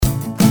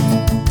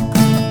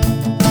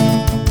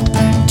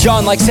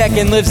John likes tech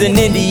and lives in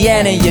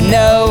Indiana, you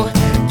know.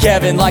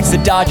 Kevin likes the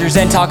Dodgers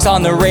and talks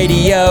on the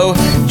radio.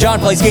 John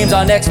plays games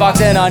on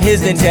Xbox and on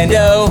his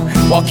Nintendo,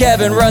 while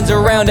Kevin runs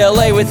around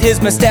LA with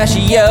his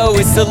mustachio.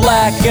 It's the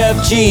Lack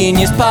of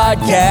Genius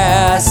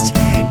podcast,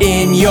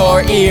 in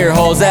your ear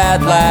holes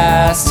at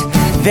last.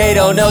 They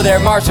don't know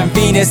they're Mars from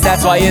Venus,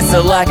 that's why it's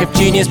the Lack of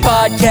Genius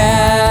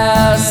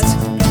podcast.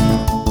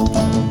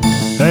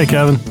 Hey,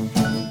 Kevin.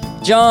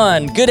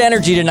 John, good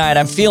energy tonight.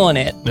 I'm feeling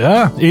it.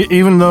 Yeah,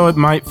 even though it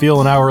might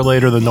feel an hour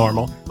later than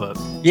normal, but...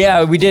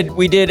 Yeah, we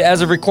did,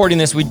 as of recording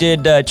this, we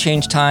did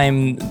change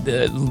time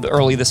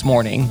early this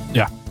morning.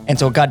 Yeah. And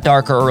so it got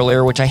darker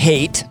earlier, which I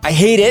hate. I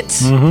hate it.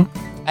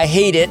 Mm-hmm. I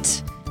hate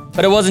it.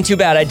 But it wasn't too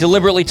bad. I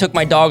deliberately took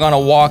my dog on a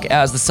walk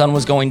as the sun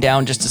was going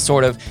down just to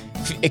sort of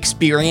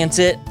experience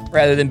it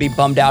rather than be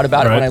bummed out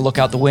about it when I look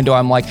out the window.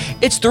 I'm like,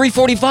 it's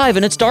 3:45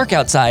 and it's dark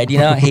outside. You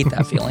know, I hate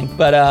that feeling.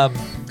 But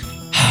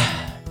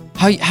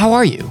how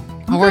are you?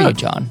 How are you,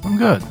 John? I'm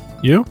good.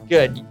 You?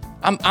 Good.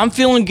 I'm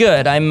feeling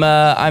good.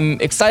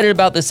 I'm excited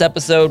about this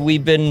episode.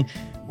 We've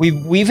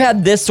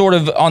had this sort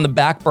of on the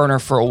back burner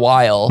for a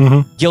while.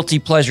 Mm-hmm. Guilty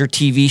pleasure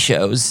TV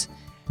shows.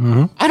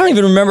 Mm-hmm. I don't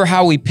even remember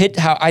how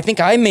I think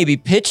I maybe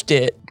pitched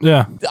it.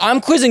 Yeah.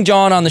 I'm quizzing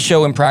John on the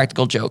show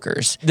Impractical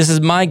Jokers. This is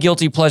my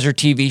guilty pleasure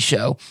TV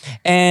show,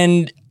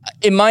 and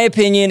in my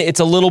opinion, it's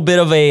a little bit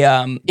of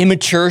a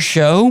immature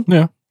show.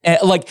 Yeah.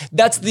 Like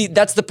that's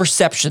the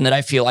perception that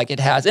I feel like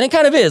it has, and it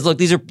kind of is. Look,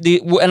 these are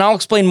and I'll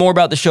explain more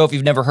about the show if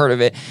you've never heard of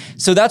it.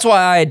 So that's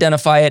why I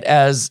identify it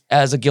as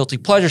a guilty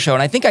pleasure show.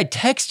 And I think I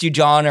text you,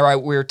 John, or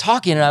we were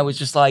talking, and I was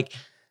just like,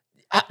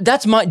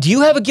 do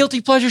you have a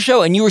guilty pleasure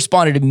show? And you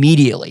responded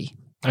immediately.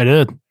 I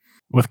did,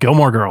 with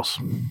Gilmore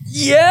Girls.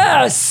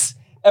 Yes.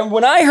 And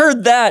when I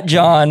heard that,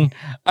 John,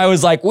 I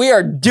was like, we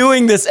are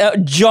doing this.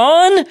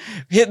 John,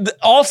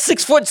 all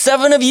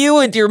 6'7" of you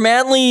with your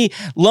manly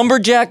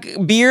lumberjack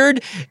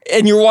beard,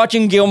 and you're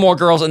watching Gilmore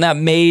Girls, and that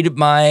made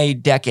my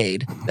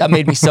decade. That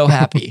made me so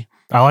happy.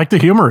 I like the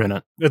humor in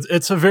it.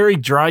 It's a very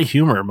dry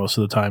humor most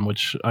of the time,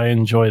 which I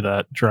enjoy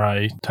that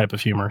dry type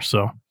of humor.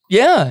 So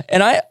yeah,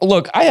 and I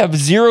have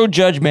zero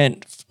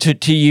judgment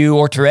to you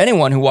or to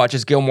anyone who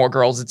watches Gilmore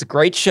Girls. It's a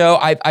great show.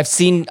 I've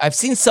seen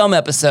some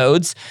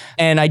episodes,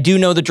 and I do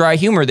know the dry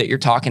humor that you're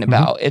talking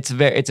about.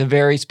 Mm-hmm. It's a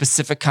very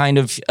specific kind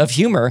of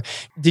humor.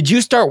 Did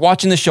you start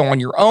watching the show on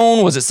your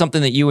own? Was it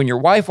something that you and your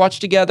wife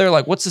watched together?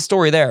 Like, what's the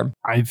story there?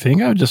 I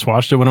think I just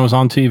watched it when it was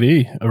on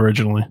TV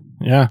originally.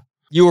 Yeah.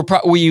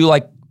 Were you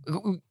like?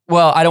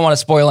 Well, I don't want to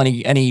spoil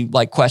any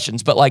like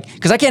questions, but like,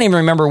 because I can't even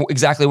remember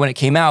exactly when it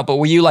came out. But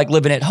were you like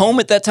living at home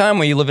at that time?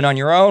 Were you living on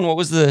your own? What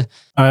was the?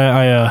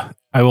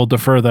 I will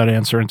defer that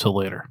answer until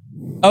later.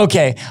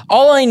 Okay.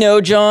 All I know,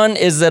 John,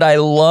 is that I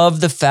love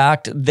the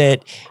fact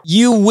that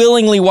you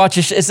willingly watch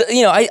a show.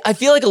 You know, I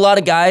feel like a lot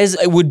of guys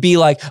would be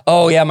like,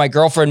 oh yeah, my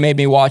girlfriend made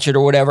me watch it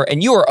or whatever.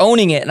 And you are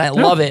owning it. And I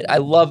love it. I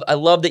love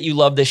that you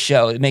love this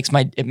show. It makes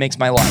my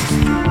life.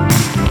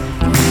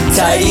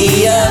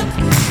 Tidy up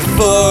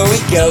before we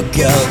go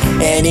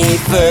any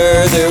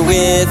further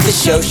with the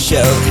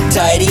show.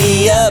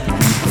 Tidy up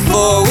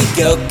before we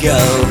go.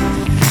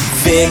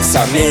 Fix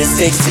our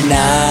mistakes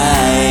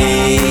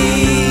tonight.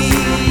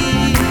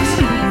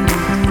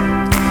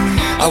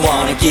 I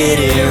wanna get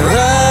it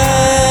right.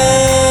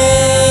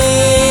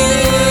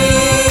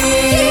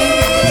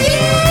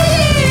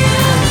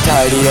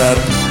 Tidy up.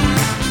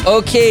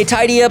 Okay,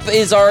 tidy up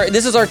is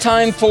our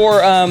time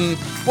for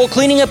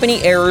cleaning up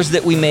any errors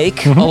that we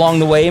make along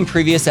the way in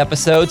previous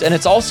episodes, and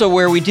it's also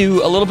where we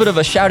do a little bit of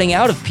a shouting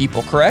out of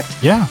people, correct?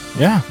 Yeah.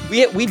 We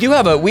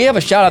have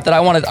a shout out that I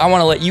want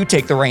to let you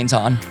take the reins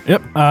on.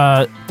 Yep.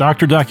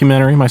 Dr.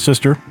 Documentary, my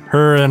sister,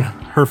 her and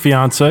her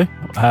fiance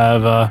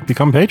have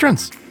become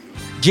patrons.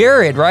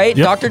 Jared, right?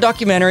 Yep. Dr.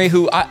 Documentary,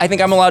 who I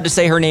think I'm allowed to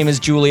say her name is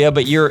Julia,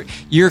 but you're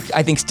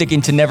I think sticking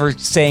to never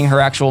saying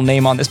her actual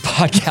name on this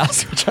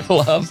podcast, which I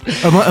love.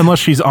 Unless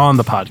she's on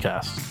the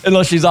podcast.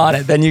 Unless she's on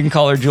it, then you can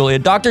call her Julia.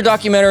 Dr.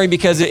 Documentary,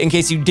 because in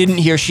case you didn't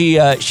hear, she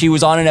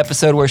was on an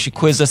episode where she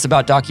quizzed us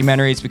about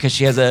documentaries because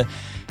she has a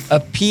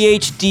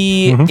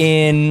PhD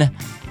in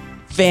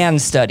fan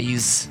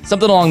studies,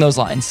 something along those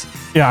lines.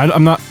 Yeah,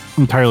 I'm not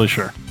entirely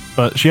sure.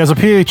 But she has a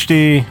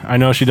PhD. I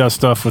know she does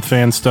stuff with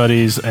fan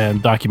studies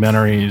and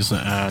documentaries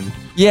and...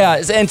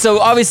 Yeah, and so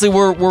obviously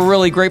we're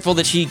really grateful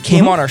that she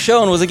came on our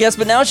show and was a guest,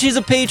 but now she's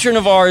a patron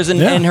of ours, and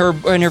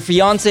her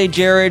fiance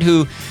Jared,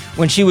 who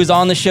when she was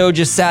on the show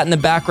just sat in the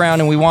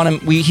background,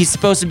 and he's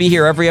supposed to be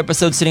here every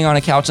episode sitting on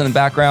a couch in the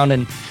background,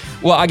 and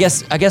well, I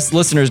guess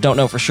listeners don't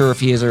know for sure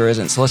if he is or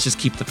isn't, so let's just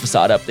keep the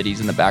facade up that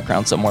he's in the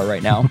background somewhere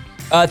right now.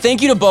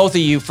 Thank you to both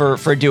of you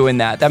for doing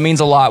that. That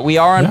means a lot. We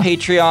are on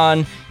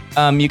Patreon.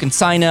 You can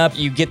sign up.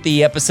 You get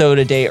the episode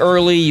a day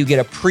early. You get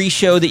a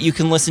pre-show that you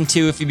can listen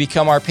to if you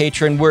become our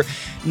patron.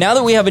 Now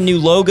that we have a new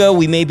logo,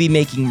 we may be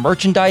making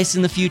merchandise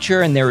in the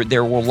future, and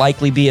there will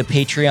likely be a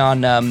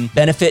Patreon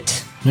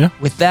benefit. Yeah.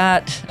 With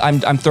that,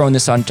 I'm throwing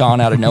this on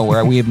John out of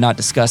nowhere. We have not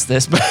discussed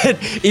this, but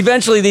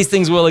eventually these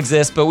things will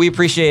exist. But we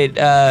appreciate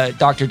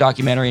Dr.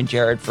 Documentary and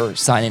Jared for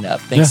signing up.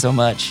 Thanks so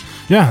much.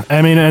 Yeah,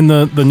 I mean, and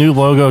the new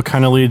logo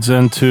kind of leads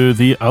into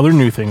the other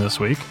new thing this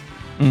week.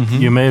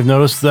 You may have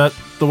noticed that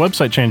the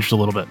website changed a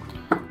little bit.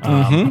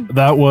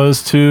 That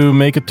was to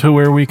make it to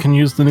where we can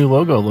use the new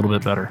logo a little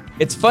bit better.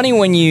 It's funny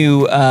when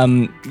you,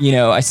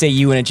 I say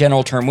you in a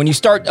general term, when you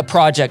start a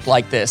project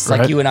like this,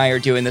 like you and I are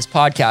doing this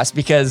podcast,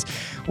 because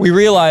we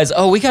realize,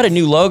 we got a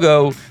new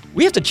logo.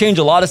 We have to change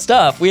a lot of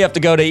stuff. We have to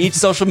go to each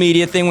social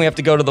media thing. We have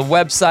to go to the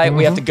website.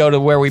 We have to go to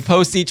where we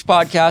post each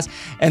podcast.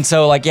 And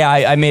so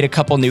I made a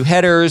couple new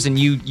headers, and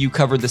you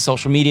covered the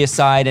social media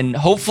side. And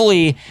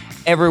hopefully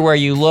everywhere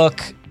you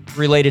look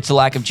related to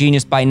Lack of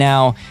Genius by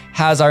now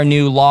has our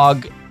new logo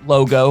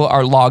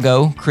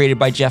created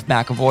by Jeff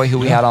McAvoy, who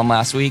we had on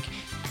last week.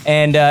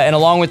 And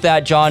along with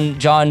that,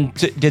 John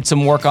did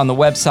some work on the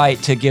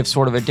website to give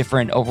sort of a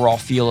different overall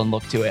feel and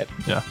look to it.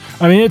 Yeah.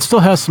 I mean, it still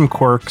has some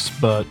quirks,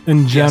 but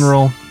in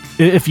general,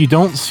 if you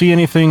don't see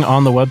anything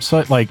on the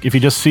website, like if you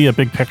just see a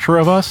big picture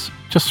of us,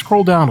 just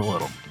scroll down a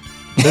little.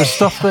 There's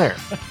stuff there.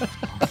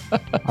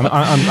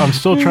 I'm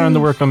still trying to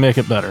work on make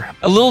it better.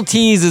 A little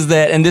tease is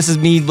that, and this is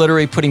me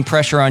literally putting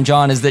pressure on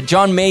John, is that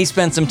John may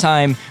spend some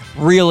time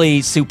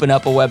really souping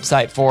up a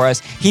website for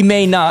us. He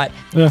may not.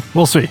 Yeah,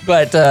 we'll see.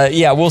 But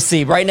we'll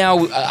see. Right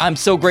now, I'm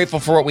so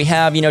grateful for what we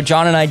have.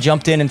 John and I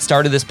jumped in and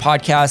started this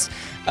podcast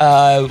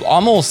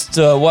almost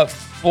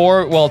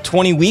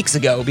 20 weeks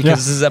ago, because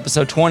this is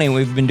episode 20.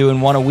 We've been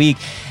doing one a week.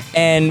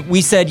 And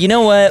we said, you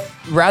know what?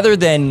 Rather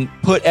than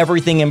put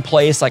everything in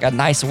place, like a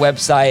nice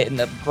website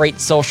and a great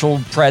social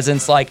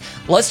presence,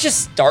 let's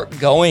just start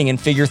going and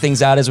figure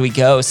things out as we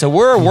go. So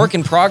we're a work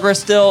in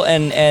progress still,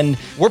 and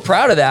we're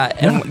proud of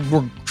that. And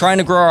we're trying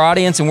to grow our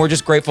audience, and we're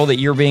just grateful that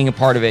you're being a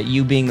part of it,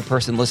 you being the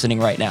person listening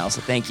right now. So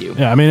thank you.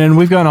 Yeah, I mean, and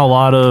we've gotten a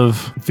lot of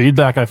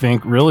feedback, I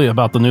think, really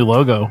about the new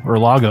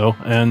logo,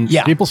 and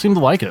people seem to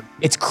like it.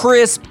 It's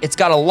crisp. It's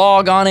got a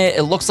log on it.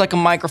 It looks like a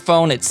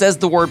microphone. It says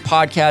the word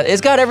podcast.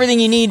 It's got everything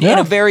you need in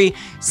a very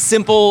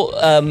simple,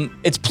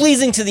 it's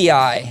pleasing to the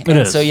eye. It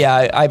is. So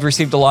I've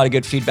received a lot of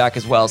good feedback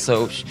as well.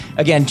 So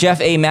again,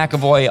 Jeff A.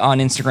 McAvoy on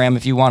Instagram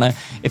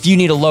if you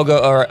need a logo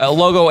or a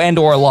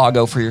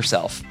logo for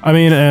yourself. I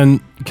mean,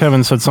 and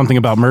Kevin said something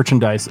about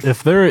merchandise.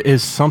 If there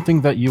is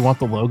something that you want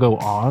the logo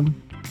on,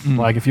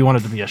 like if you want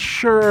it to be a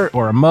shirt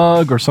or a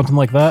mug or something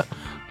like that,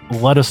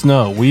 let us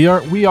know. We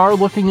are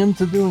looking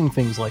into doing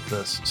things like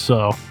this.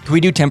 So can we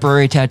do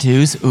temporary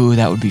tattoos? Ooh,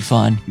 that would be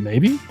fun.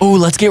 Maybe. Ooh,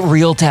 let's get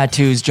real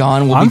tattoos,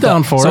 John. I'm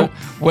down for it.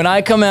 When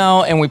I come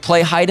out and we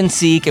play hide and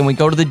seek and we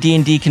go to the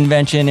D&D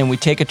convention and we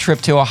take a trip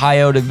to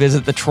Ohio to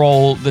visit the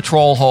troll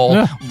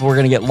hole, we're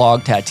gonna get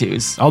log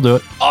tattoos. I'll do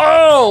it.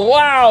 Oh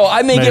wow!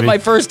 I may get my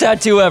first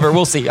tattoo ever.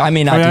 We'll see. I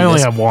may not. I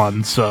only have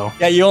one, so.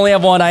 Yeah, you only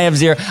have one. I have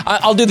 0.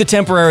 I'll do the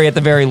temporary at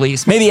the very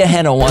least. Maybe a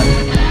henna one.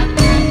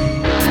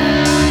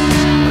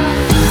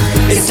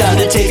 It's time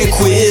to take a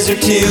quiz or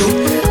two.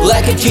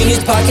 Lack of Genius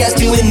podcast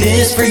doing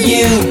this for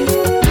you.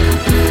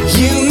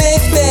 You may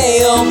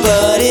fail,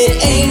 but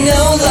it ain't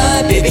no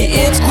lie, baby,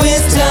 it's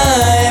quiz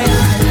time.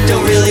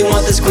 Don't really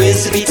want this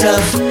quiz to be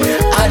tough.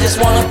 I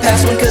just wanna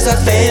pass one cause I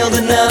failed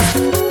enough.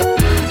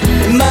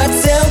 It might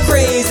sound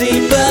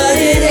crazy, but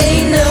it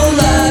ain't no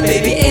lie,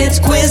 baby, it's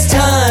quiz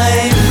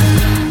time.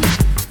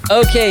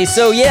 Okay,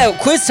 so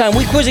quiz time.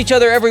 We quiz each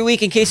other every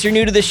week. In case you're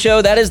new to the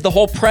show, that is the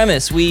whole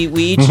premise. We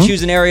each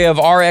choose an area of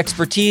our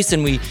expertise,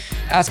 and we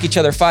ask each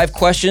other 5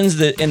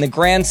 questions. In the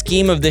grand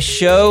scheme of this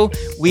show,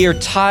 we are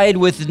tied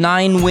with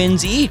 9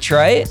 wins each,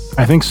 right?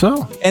 I think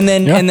so. And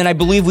then I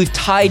believe we've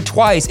tied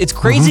twice. It's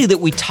crazy that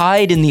we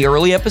tied in the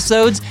early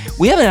episodes.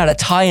 We haven't had a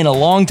tie in a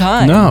long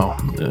time. No,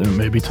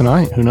 maybe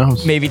tonight. Who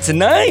knows? Maybe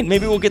tonight.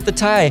 Maybe we'll get the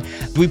tie.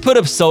 We put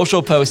a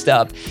social post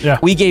up. Yeah.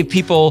 We gave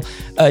people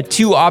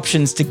 2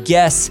 options to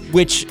guess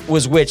which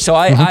was which. So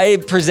I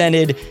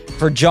presented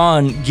for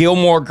John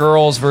Gilmore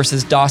Girls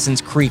versus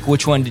Dawson's Creek.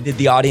 Which one did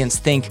the audience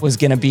think was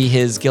going to be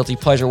his guilty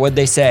pleasure? What'd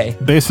they say?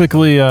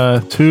 Basically,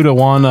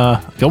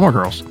 2-1 Gilmore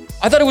Girls.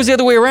 I thought it was the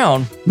other way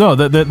around. No,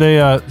 they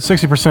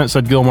 60%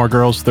 said Gilmore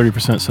Girls,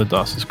 30% said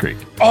Dawson's Creek.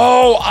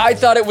 Oh, I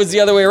thought it was the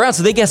other way around.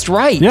 So they guessed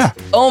right. Yeah.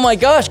 Oh my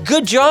gosh.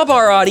 Good job,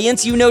 our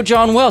audience. You know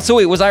John well. So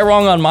wait, was I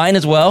wrong on mine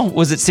as well?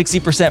 Was it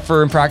 60%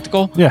 for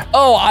Impractical? Yeah.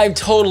 Oh, I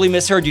totally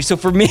misheard you. So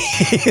for me,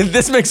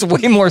 this makes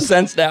way more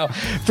sense now.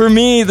 For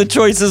me, the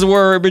choices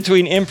were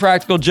between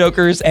Impractical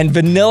Jokers and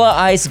Vanilla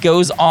Ice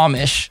Goes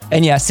Amish.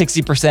 And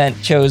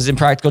 60% chose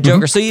Impractical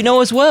Jokers. So you know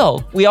as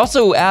well. We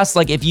also asked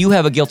if you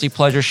have a guilty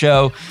pleasure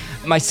show.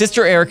 My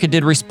sister Erica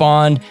did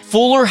respond.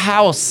 Fuller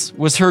House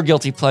was her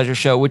guilty pleasure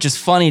show, which is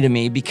funny to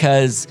me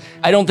because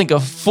I don't think a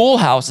Full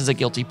House is a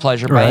guilty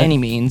pleasure by any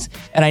means.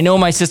 And I know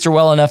my sister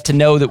well enough to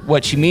know that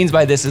what she means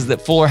by this is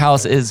that Fuller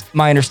House is,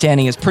 my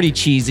understanding, is pretty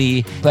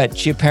cheesy, but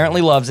she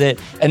apparently loves it.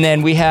 And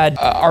then we had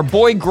our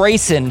boy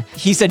Grayson.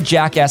 He said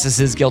Jackass is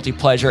his guilty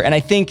pleasure. And I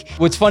think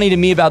what's funny to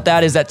me about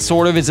that is that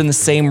sort of is in the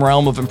same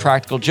realm of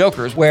Impractical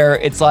Jokers, where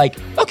it's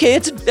okay,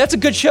 that's a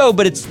good show,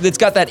 but it's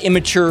got that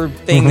immature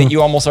thing that you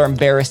almost are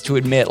embarrassed to to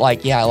admit,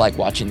 like, yeah, I like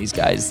watching these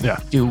guys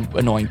do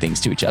annoying things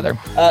to each other.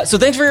 So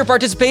thanks for your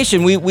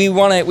participation. We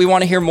want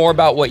to hear more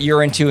about what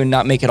you're into and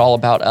not make it all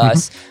about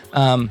us.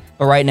 But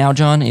right now,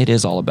 John, it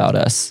is all about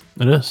us.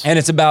 It is. And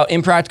it's about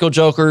Impractical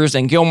Jokers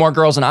and Gilmore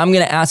Girls. And I'm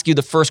going to ask you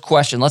the first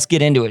question. Let's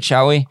get into it,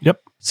 shall we?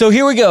 Yep. So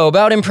here we go.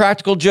 About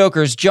Impractical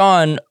Jokers.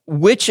 John,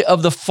 which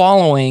of the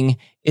following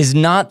is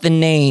not the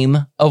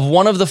name of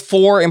one of the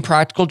 4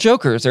 Impractical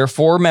Jokers? There are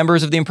 4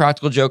 members of the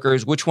Impractical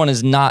Jokers. Which one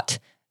is not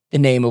the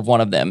name of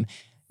one of them?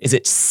 Is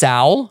it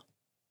Sal,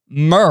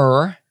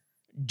 Murr,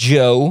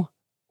 Joe,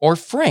 or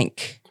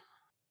Frank?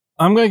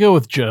 I'm going to go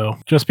with Joe,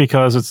 just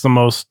because it's the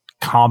most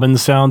common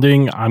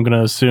sounding. I'm going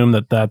to assume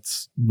that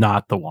that's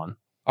not the one.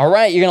 All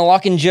right, you're going to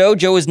lock in Joe.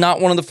 Joe is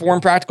not one of the 4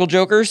 Impractical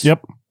Jokers?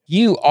 Yep.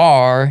 You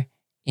are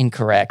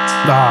incorrect.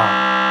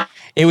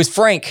 It was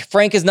Frank.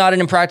 Frank is not an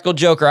Impractical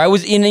Joker.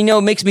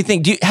 It makes me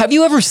think, have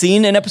you ever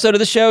seen an episode of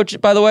the show,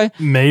 by the way?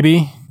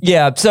 Maybe.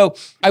 Yeah, so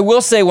I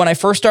will say when I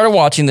first started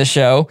watching the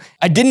show,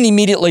 I didn't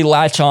immediately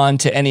latch on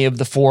to any of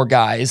the 4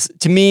 guys.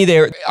 To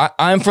me,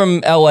 I'm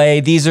from LA.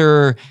 These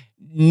are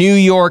New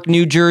York,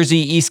 New Jersey,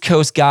 East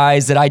Coast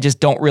guys that I just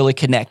don't really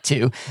connect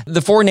to.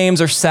 The 4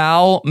 names are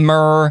Sal,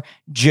 Murr,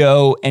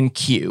 Joe, and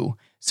Q.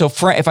 So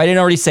if I didn't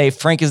already say,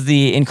 Frank is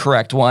the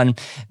incorrect one.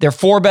 They're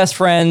 4 best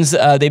friends.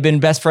 They've been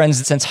best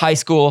friends since high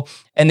school,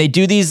 and they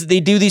do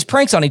these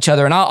pranks on each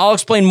other. And I'll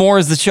explain more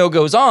as the show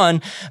goes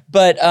on.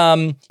 But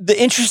the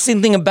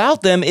interesting thing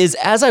about them is,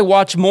 as I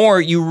watch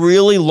more, you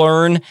really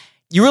learn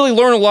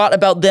a lot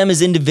about them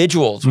as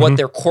individuals, what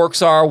their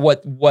quirks are,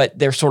 what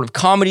their sort of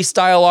comedy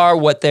style are,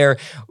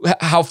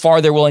 how far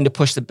they're willing to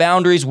push the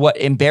boundaries, what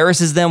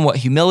embarrasses them, what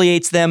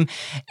humiliates them.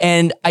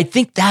 And I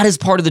think that is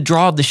part of the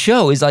draw of the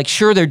show, is like,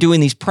 sure, they're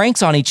doing these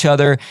pranks on each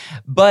other,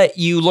 but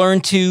you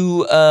learn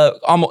to,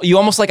 you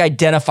almost like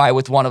identify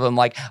with one of them.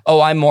 Like,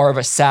 oh, I'm more of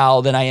a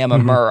Sal than I am a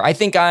Murr.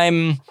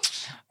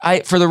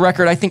 For the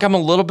record, I think I'm a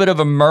little bit of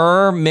a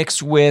Murr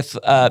mixed with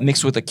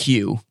a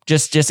Q,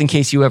 just in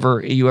case you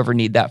ever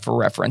need that for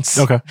reference.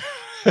 Okay.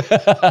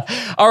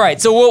 All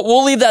right, so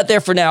we'll leave that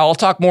there for now. I'll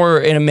talk more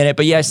in a minute,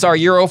 but yeah,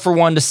 sorry, you're 0 for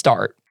 1 to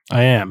start.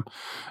 I am.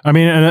 I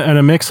mean, and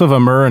a mix of a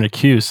Murr and a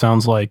Q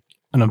sounds like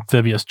an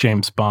amphibious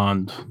James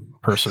Bond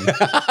person.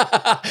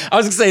 I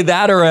was gonna say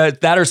that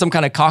or some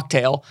kind of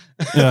cocktail.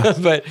 Yeah.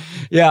 But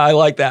yeah, I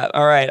like that.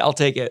 All right, I'll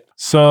take it.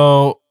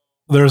 So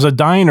there's a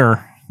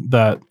diner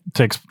that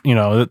takes,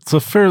 it's a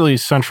fairly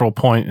central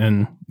point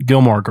in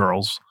Gilmore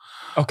Girls.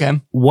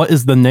 Okay. What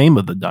is the name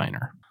of the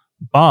diner?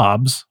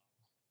 Bob's,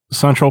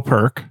 Central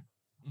Perk,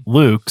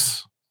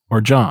 Luke's,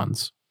 or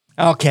John's?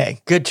 Okay,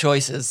 good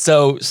choices.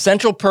 So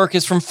Central Perk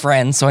is from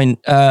Friends. So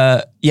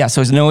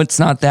so no, it's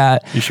not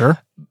that. You sure?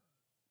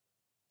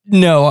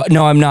 No,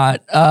 I'm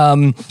not.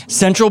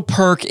 Central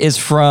Perk is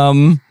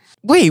from.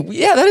 Wait,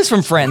 yeah, that is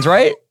from Friends,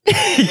 right?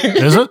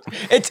 Is it?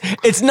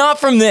 It's not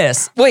from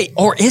this. Wait,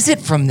 or is it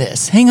from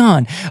this? Hang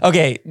on.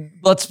 Okay,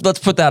 let's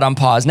put that on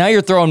pause. Now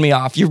you're throwing me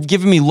off. You're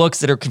giving me looks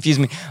that are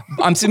confusing me.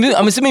 I'm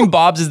assuming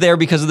Bob's is there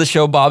because of the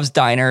show Bob's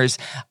Diners.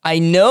 I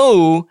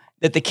know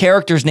that the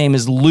character's name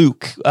is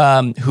Luke,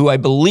 who I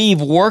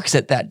believe works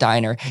at that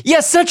diner.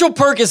 Yes, Central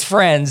Perk is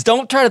Friends.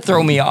 Don't try to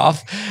throw me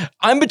off.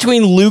 I'm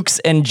between Luke's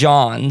and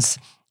John's,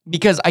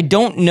 because I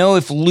don't know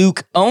if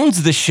Luke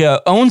owns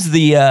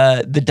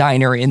the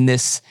diner in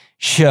this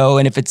show,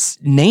 and if it's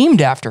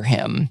named after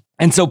him.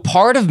 And so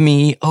part of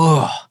me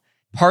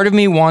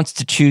wants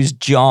to choose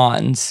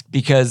John's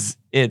because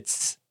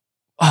it's.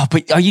 Oh,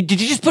 but did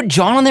you just put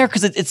John on there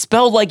because it's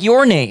spelled like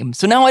your name?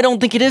 So now I don't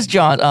think it is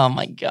John. Oh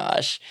my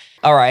gosh!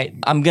 All right,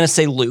 I'm gonna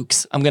say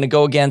Luke's. I'm gonna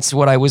go against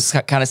what I was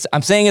kind of.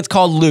 I'm saying it's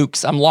called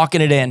Luke's. I'm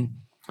locking it in.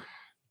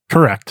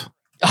 Correct.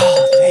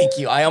 Oh, thank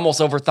you. I almost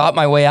overthought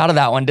my way out of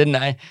that one, didn't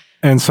I?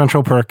 And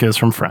Central Perk is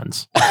from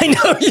Friends. I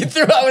know you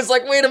threw. I was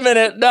like, wait a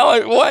minute.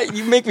 No, what?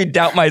 You make me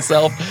doubt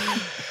myself.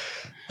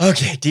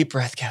 Okay, deep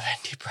breath, Kevin.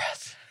 Deep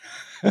breath.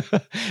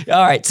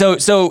 All right.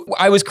 So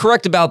I was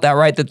correct about that,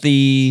 right? That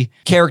the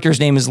character's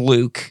name is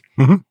Luke.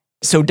 Mm-hmm.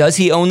 So does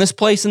he own this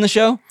place in the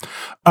show?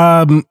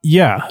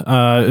 Yeah.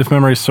 If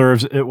memory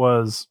serves, it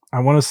was, I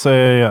want to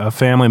say,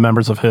 family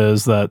members of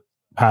his that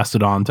passed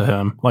it on to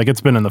him. Like,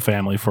 it's been in the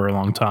family for a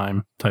long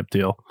time type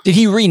deal. Did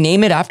he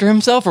rename it after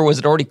himself, or was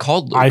it already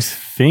called Luke? I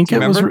think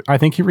I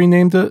think he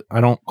renamed it.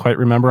 I don't quite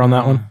remember on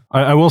that one.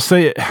 I will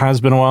say it has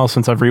been a while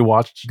since I've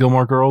rewatched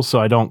Gilmore Girls, so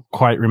I don't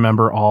quite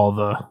remember all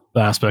the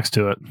aspects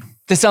to it.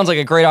 This sounds like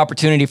a great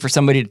opportunity for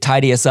somebody to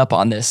tidy us up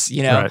on this,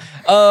 you know? Right.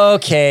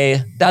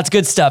 Okay, that's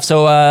good stuff.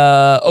 So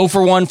 0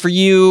 for 1 for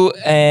you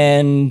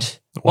and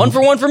 1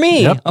 for 1 for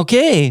me. Yep.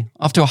 Okay,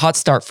 off to a hot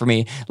start for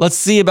me. Let's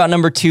see about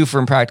number 2 for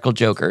Impractical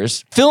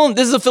Jokers.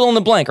 This is a fill in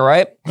the blank, all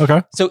right?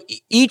 Okay. So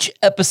each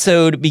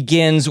episode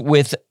begins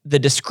with the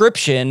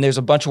description. There's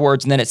a bunch of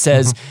words, and then it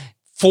says,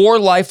 4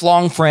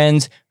 lifelong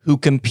friends who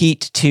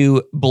compete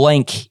to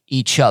blank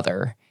each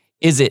other.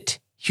 Is it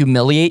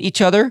humiliate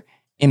each other,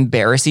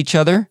 embarrass each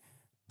other,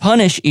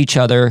 punish each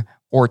other,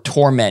 or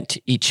torment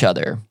each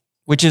other?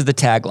 Which is the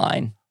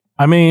tagline?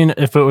 I mean,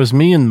 if it was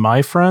me and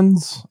my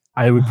friends,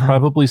 I would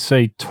probably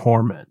say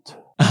torment.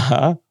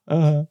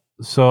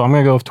 So I'm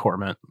going to go with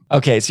torment.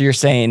 Okay, so you're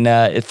saying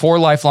 4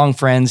 lifelong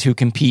friends who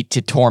compete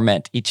to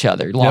torment each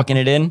other. Locking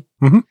it in?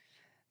 Mm-hmm.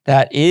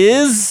 That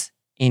is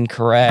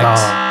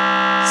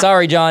incorrect.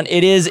 Sorry, John.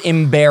 It is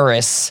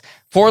embarrass.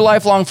 4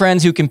 lifelong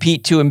friends who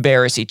compete to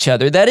embarrass each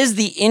other. That is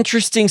the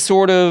interesting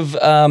sort of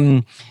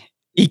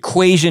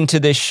equation to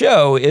this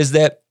show, is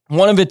that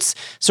one of its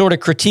sort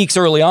of critiques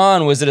early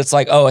on was that it's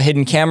like, oh, a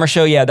hidden camera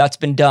show. Yeah, that's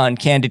been done.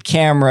 Candid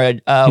camera.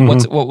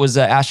 What was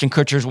Ashton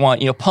Kutcher's one?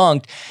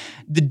 Punk'd.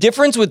 The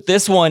difference with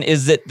this one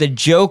is that the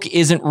joke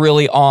isn't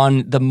really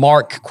on the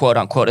mark, quote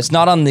unquote. It's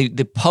not on the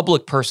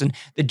public person.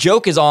 The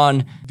joke is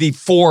on the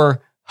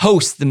 4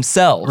 hosts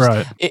themselves.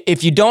 Right.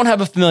 If you don't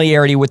have a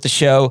familiarity with the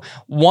show,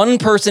 one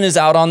person is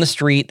out on the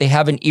street, they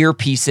have an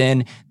earpiece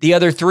in, the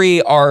other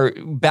 3 are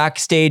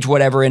backstage,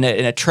 whatever, in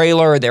a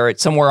trailer, they're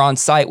somewhere on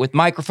site with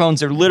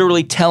microphones, they're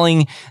literally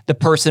telling the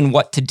person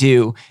what to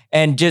do.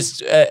 And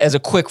just as a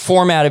quick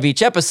format of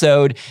each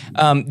episode,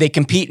 they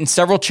compete in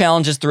several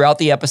challenges throughout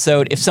the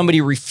episode. If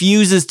somebody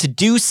refuses to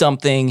do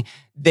something,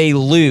 they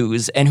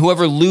lose. And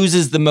whoever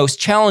loses the most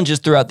challenges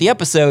throughout the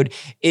episode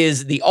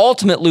is the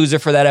ultimate loser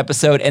for that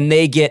episode, and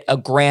they get a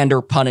grander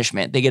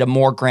punishment. They get a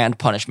more grand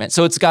punishment.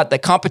 So it's got the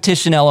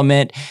competition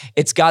element.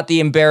 It's got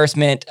the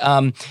embarrassment.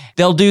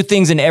 They'll do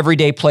things in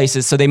everyday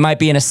places. So they might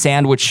be in a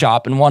sandwich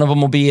shop, and one of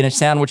them will be in a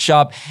sandwich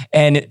shop,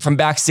 and from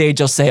backstage,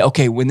 they'll say,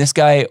 okay, when this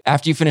guy,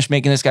 after you finish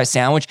making this guy's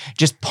sandwich,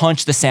 just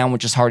punch the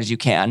sandwich as hard as you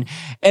can.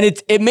 And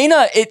it may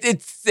not,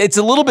 it's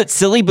a little bit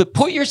silly, but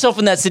put yourself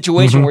in that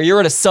situation where you're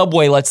at a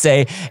Subway, let's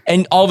say,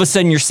 and all of a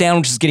sudden your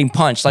sandwich is getting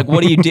punched. Like,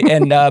 what do you do?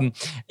 And,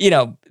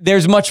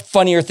 there's much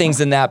funnier things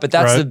than that, but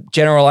that's the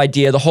general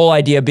idea. The whole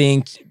idea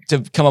being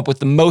to come up with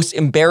the most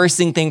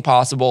embarrassing thing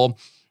possible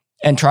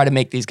and try to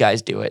make these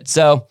guys do it.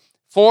 So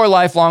 4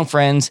 lifelong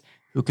friends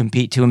who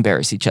compete to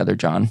embarrass each other,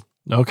 John.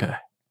 Okay.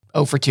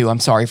 0 for 2. I'm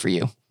sorry for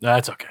you.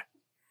 That's okay.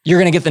 You're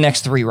going to get the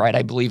next 3 right.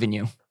 I believe in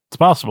you. It's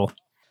possible.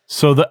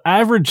 So the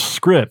average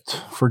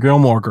script for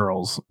Gilmore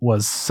Girls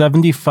was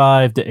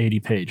 75 to 80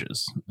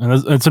 pages. And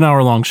it's an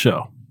hour-long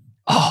show.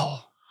 Oh.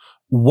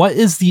 What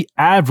is the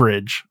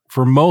average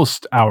for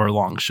most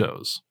hour-long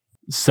shows?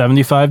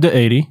 75 to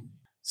 80,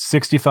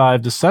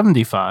 65 to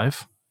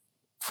 75,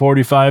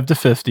 45 to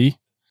 50,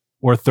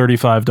 or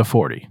 35 to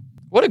 40?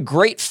 What a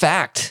great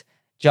fact,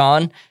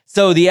 John.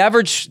 So the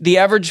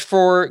average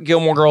for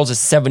Gilmore Girls is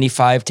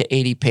 75 to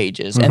 80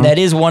 pages, and that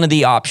is one of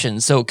the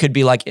options. So it could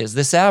be like, is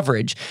this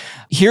average?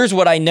 Here's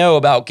what I know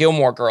about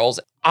Gilmore Girls.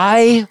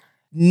 I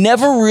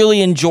never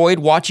really enjoyed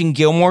watching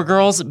Gilmore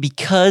Girls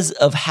because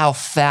of how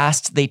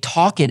fast they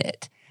talk in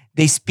it.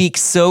 They speak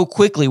so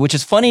quickly, which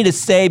is funny to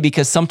say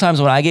because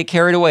sometimes when I get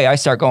carried away, I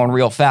start going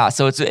real fast.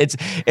 So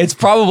it's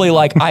probably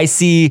like I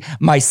see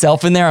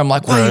myself in there. I'm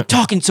like, why are you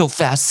talking so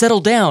fast? Settle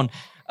down.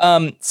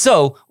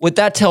 So what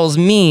that tells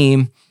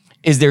me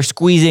is they're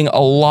squeezing a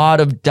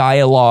lot of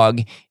dialogue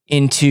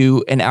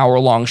into an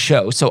hour-long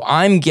show. So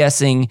I'm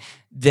guessing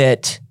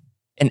that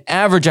an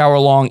average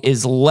hour-long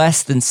is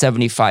less than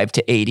 75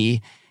 to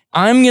 80.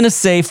 I'm going to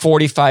say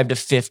 45 to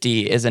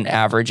 50 is an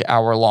average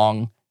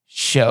hour-long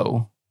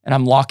show, and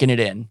I'm locking it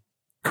in.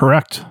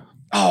 Correct.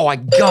 Oh, I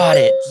got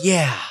it.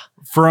 Yeah.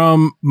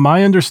 From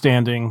my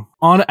understanding,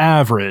 on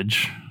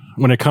average,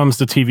 when it comes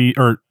to TV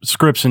or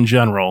scripts in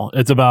general,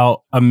 it's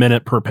about a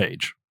minute per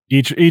page.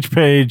 Each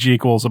page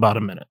equals about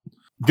a minute.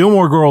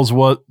 Gilmore Girls,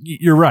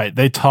 you're right.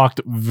 They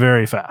talked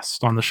very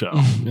fast on the show,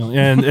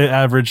 and it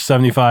averaged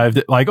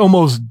 75, like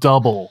almost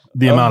double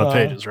the amount of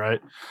pages,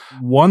 right?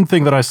 One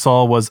thing that I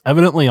saw was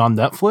evidently on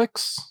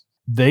Netflix,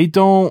 they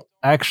don't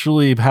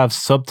actually have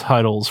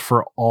subtitles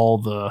for all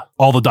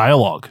the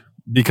dialogue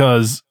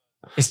because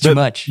it's too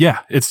much. Yeah,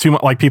 it's too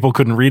much. Like people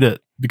couldn't read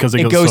it because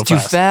it goes so too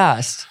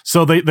fast.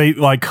 So they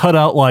like cut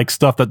out like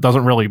stuff that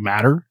doesn't really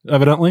matter,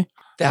 evidently.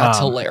 That's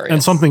hilarious.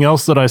 And something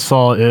else that I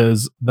saw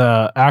is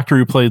the actor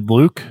who played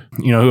Luke,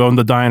 who owned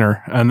the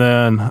diner, and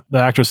then the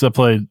actress that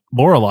played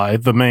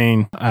Lorelai, the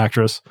main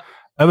actress,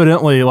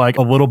 evidently like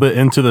a little bit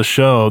into the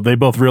show, they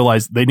both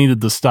realized they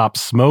needed to stop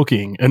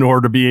smoking in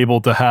order to be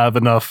able to have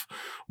enough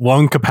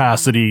lung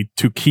capacity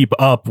to keep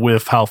up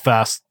with how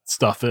fast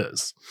stuff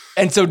is.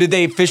 And so did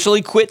they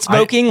officially quit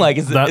smoking?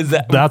 Is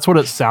that that's what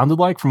it sounded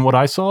like from what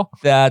I saw?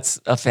 That's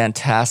a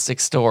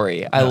fantastic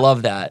story. I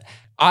love that.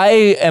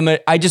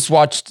 I just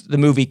watched the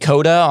movie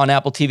Coda on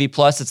Apple TV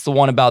Plus. It's the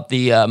one about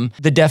the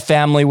deaf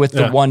family with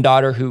the one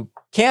daughter who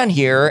can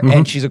hear,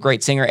 and she's a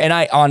great singer. And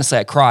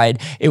I cried.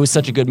 It was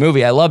such a good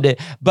movie. I loved it.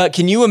 But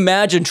can you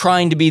imagine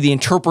trying to be the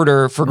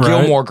interpreter for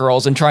Gilmore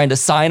Girls and trying to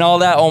sign all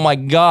that? Oh my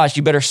gosh,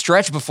 you better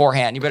stretch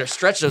beforehand. You better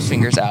stretch those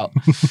fingers out.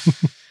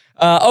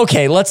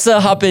 Okay, let's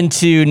hop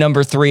into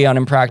number 3 on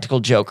Impractical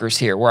Jokers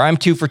here, where I'm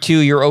 2 for 2,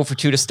 you're 0 for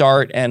 2 to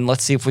start, and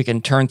let's see if we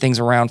can turn things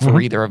around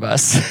for either of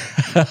us.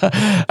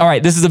 All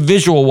right, this is a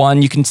visual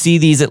one. You can see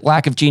these at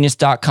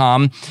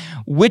lackofgenius.com.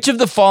 Which of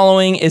the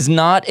following is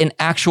not an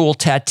actual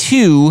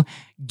tattoo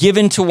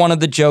given to one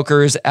of the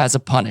Jokers as a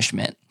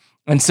punishment?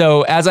 And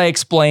so, as I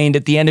explained,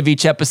 at the end of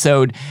each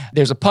episode,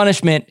 there's a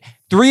punishment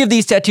 3 of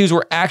these tattoos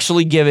were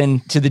actually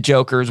given to the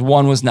Jokers.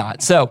 1 was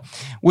not. So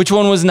which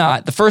one was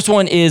not? The first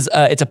one is,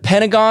 it's a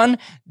pentagon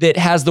that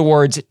has the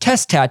words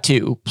test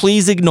tattoo,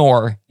 please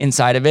ignore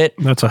inside of it.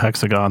 That's a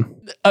hexagon.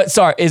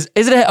 Sorry, is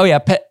it? Oh yeah.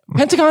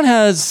 Pentagon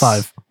has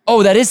 5.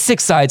 Oh, that is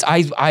 6 sides.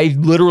 I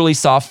literally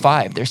saw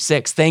 5. There's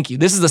 6. Thank you.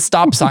 This is the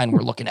stop sign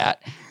we're looking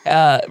at.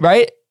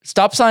 Right?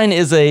 Stop sign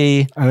is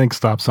I think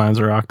stop signs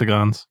are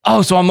octagons.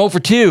 Oh, so I'm 0 for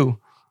 2.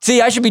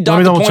 See, I should be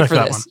docked a point for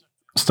this.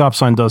 Stop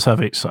sign does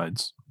have 8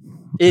 sides.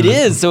 It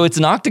is, so it's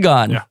an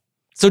octagon. Yeah.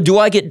 So do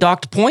I get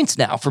docked points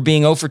now for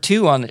being 0 for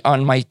 2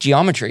 on my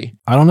geometry?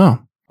 I don't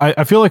know.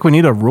 I feel like we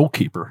need a rule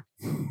keeper.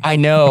 I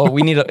know.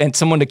 We need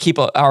someone to keep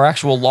our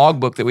actual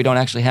logbook that we don't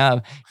actually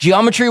have.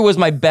 Geometry was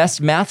my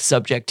best math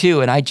subject too,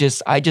 and I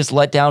just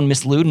let down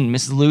Miss Luden.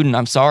 Mrs. Luden,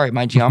 I'm sorry,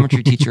 my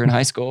geometry teacher in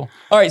high school.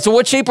 All right, so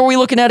what shape are we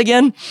looking at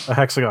again? A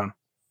hexagon.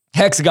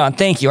 Hexagon.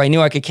 Thank you. I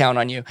knew I could count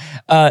on you.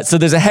 So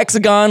there's a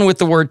hexagon with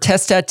the word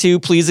test tattoo,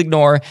 please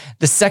ignore.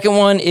 The second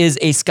one is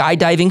a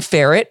skydiving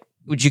ferret,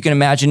 which you can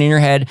imagine in your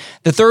head.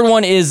 The third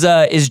one is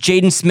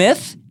Jaden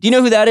Smith. Do you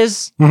know who that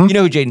is? Mm-hmm. You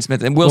know who Jaden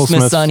Smith is. Will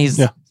Smith's son. He's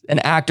an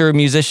actor,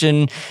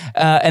 musician.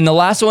 And the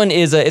last one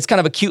is it's kind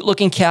of a cute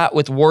looking cat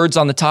with words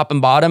on the top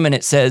and bottom. And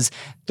it says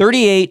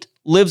 38,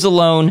 lives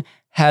alone,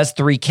 has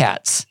 3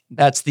 cats.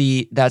 That's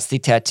the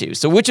tattoo.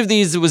 So which of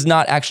these was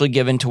not actually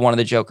given to one of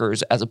the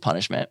Jokers as a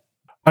punishment?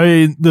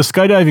 The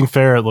skydiving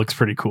ferret looks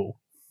pretty cool.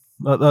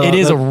 It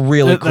is a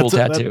really cool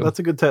tattoo. That's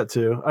a good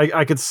tattoo.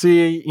 I could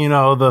see,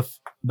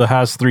 the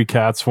has 3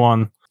 cats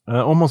one.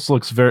 Almost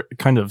looks very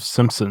kind of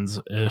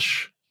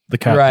Simpsons-ish. The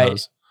cat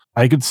does.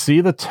 I could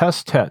see the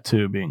test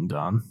tattoo being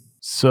done.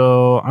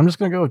 So I'm just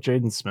going to go with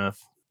Jaden Smith.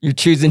 You're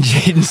choosing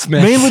Jaden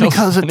Smith. Mainly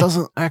because it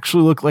doesn't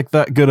actually look like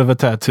that good of a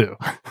tattoo.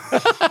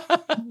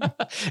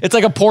 It's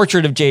like a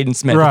portrait of Jaden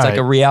Smith. Right. It's like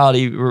a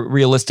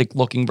realistic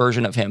looking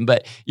version of him,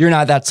 but you're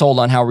not that sold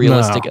on how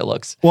realistic it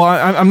looks. Well,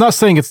 I'm not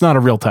saying it's not a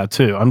real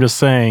tattoo. I'm just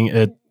saying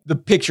the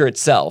picture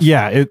itself.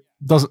 Yeah,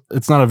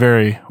 it's not a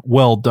very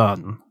well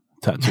done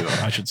tattoo,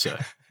 I should say.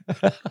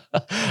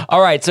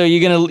 All right, so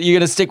you're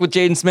gonna stick with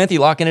Jaden Smith? You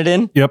locking it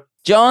in? Yep.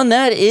 John,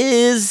 that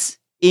is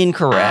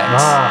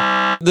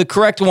incorrect. The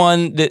correct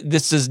one,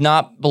 this does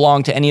not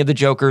belong to any of the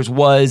Jokers,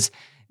 was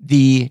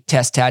the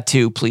test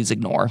tattoo, please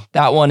ignore.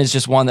 That one is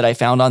just one that I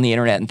found on the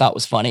internet and thought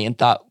was funny and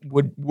thought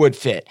would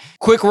fit.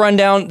 Quick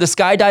rundown, the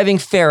skydiving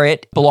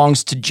ferret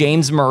belongs to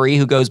James Murray,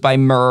 who goes by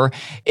Murr.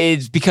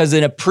 It's because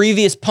in a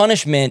previous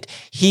punishment,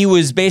 he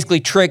was basically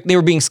tricked. They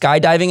were being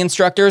skydiving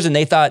instructors and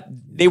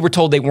they were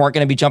told they weren't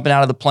going to be jumping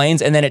out of the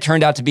planes, and then it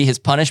turned out to be his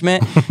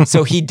punishment.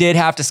 So he did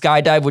have to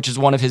skydive, which is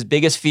one of his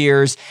biggest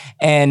fears,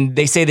 and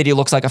they say that he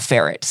looks like a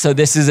ferret. So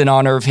this is in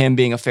honor of him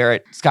being a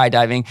ferret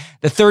skydiving.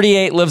 The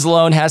 38 lives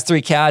alone, has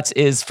 3 cats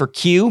is for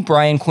Q,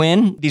 Brian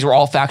Quinn. These were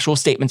all factual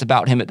statements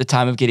about him at the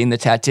time of getting the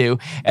tattoo.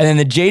 And then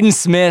the Jaden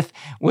Smith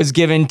was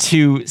given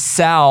to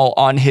Sal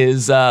on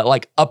his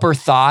upper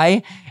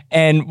thigh.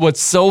 And what's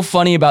so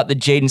funny about the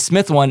Jaden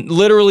Smith one,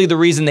 literally the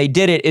reason they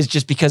did it is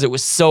just because it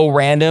was so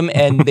random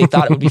and they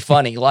thought it would be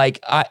funny.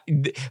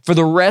 For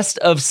the rest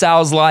of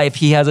Sal's life,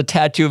 he has a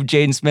tattoo of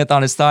Jaden Smith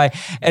on his thigh.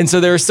 And so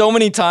there are so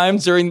many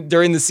times during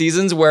the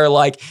seasons where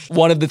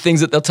one of the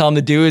things that they'll tell him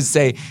to do is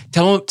say,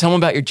 tell him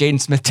about your Jaden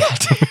Smith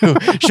tattoo.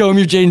 Show him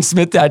your Jaden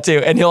Smith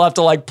tattoo. And he'll have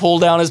to pull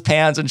down his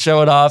pants and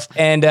show it off.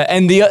 And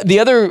the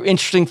other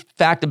interesting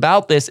fact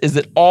about this is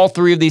that all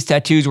 3 of these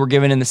tattoos were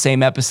given in the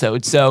same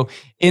episode. So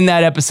in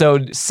that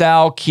episode,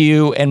 Sal,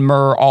 Q, and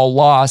Murr all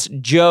lost.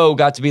 Joe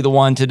got to be the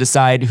one to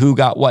decide who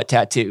got what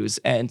tattoos.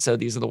 And so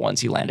these are the ones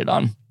he landed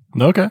on.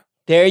 Okay.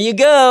 There you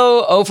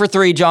go. 0 for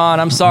 3, John.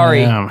 I'm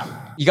sorry.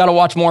 You got to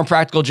watch more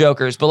Impractical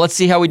Jokers. But let's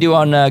see how we do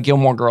on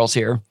Gilmore Girls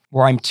here,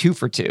 where I'm 2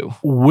 for 2.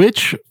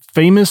 Which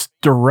famous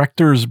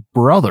director's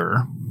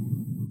brother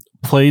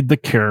played the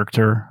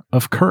character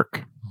of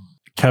Kirk?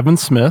 Kevin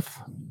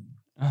Smith,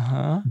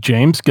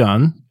 James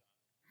Gunn,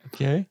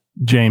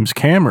 James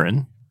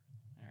Cameron,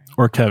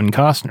 or Kevin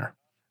Costner?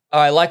 Oh,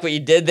 I like what you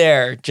did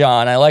there,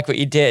 John. I like what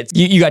you did.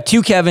 You got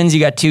 2 Kevins,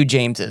 you got 2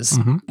 Jameses.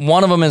 Mm-hmm.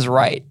 One of them is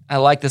right. I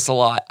like this a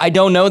lot. I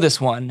don't know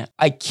this one.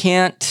 I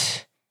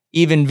can't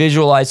even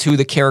visualize who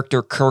the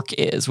character Kirk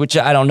is, which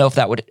I don't know if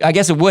that would, I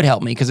guess it would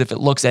help me, because if it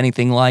looks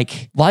anything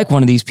like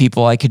one of these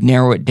people, I could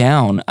narrow it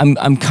down.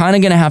 I'm kind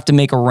of going to have to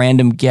make a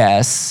random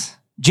guess.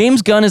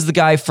 James Gunn is the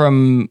guy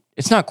from,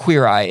 it's not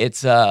Queer Eye.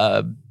 It's,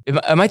 am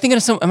I thinking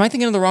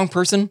of the wrong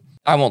person?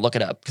 I won't look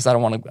it up because I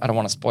don't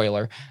want to spoil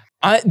her.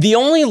 The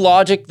only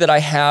logic that I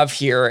have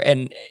here,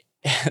 and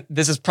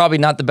this is probably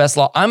not the best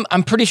law,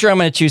 I'm pretty sure I'm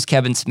going to choose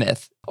Kevin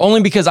Smith.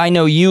 Only because I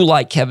know you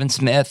like Kevin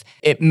Smith.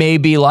 It may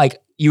be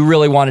like you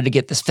really wanted to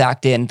get this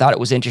fact in, thought it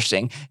was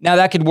interesting. Now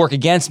that could work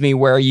against me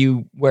where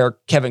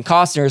Kevin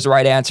Costner is the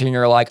right answer and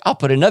you're like, I'll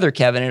put another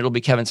Kevin and it'll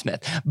be Kevin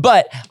Smith.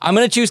 But I'm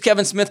going to choose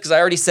Kevin Smith because I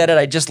already said it.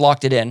 I just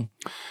locked it in.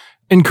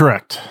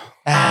 Incorrect.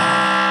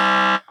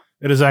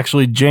 It is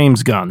actually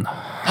James Gunn.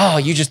 Oh,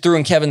 you just threw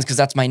in Kevin's because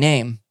that's my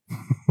name.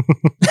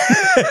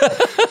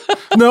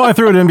 No, I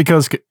threw it in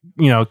because,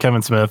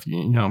 Kevin Smith,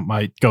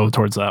 might go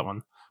towards that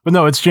one. But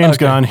no, it's James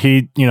Gunn.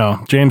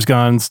 James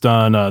Gunn's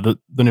done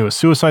the newest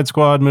Suicide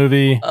Squad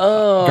movie,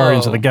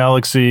 Guardians of the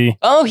Galaxy.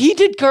 Oh, he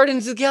did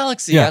Guardians of the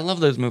Galaxy. Yeah. I love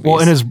those movies. Well,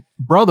 and his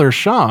brother,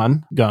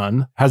 Sean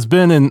Gunn, has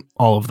been in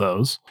all of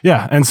those.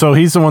 Yeah, and so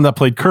he's the one that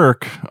played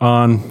Kirk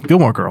on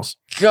Gilmore Girls.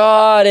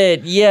 Got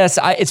it. Yes,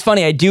 it's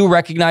funny. I do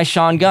recognize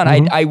Sean Gunn.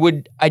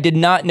 I did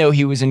not know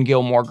he was in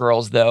Gilmore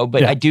Girls though,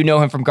 but I do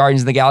know him from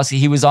Guardians of the Galaxy.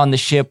 He was on the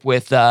ship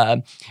with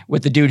the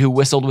dude who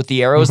whistled with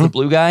the arrows, the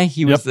blue guy.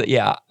 He was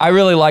I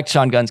really liked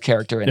Sean Gunn's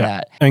character in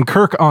that. And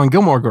Kirk on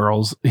Gilmore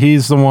Girls,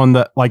 he's the one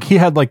that he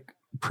had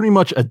pretty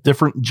much a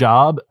different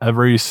job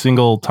every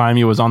single time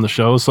he was on the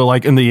show. So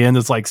in the end,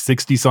 it's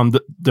 60 some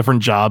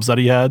different jobs that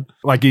he had.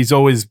 He's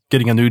always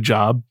getting a new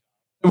job.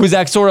 Was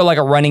that sort of like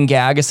a running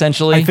gag,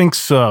 essentially? I think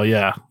so,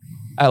 yeah.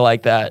 I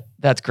like that.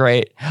 That's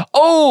great.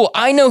 Oh,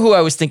 I know who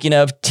I was thinking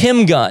of.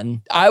 Tim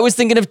Gunn. I was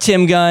thinking of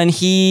Tim Gunn.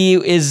 He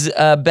is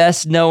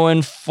best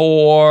known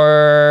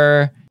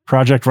for...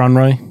 Project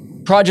Runway.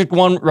 Project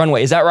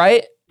Runway. Is that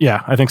right?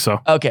 Yeah, I think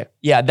so. Okay.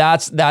 Yeah,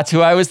 that's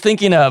who I was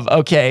thinking of.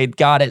 Okay,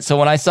 got it. So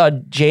when I saw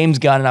James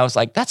Gunn, I was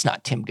like, that's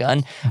not Tim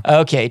Gunn.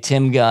 Okay,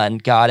 Tim Gunn.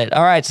 Got it.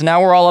 All right, so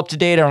now we're all up to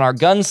date on our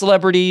Gunn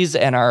celebrities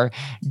and our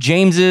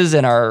Jameses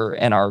and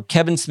our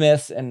Kevin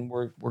Smiths, and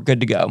we're good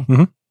to go.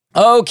 Mm-hmm.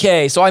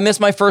 Okay, so I missed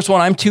my first one.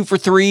 I'm 2 for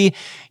 3.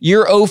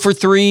 You're 0 for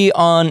 3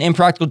 on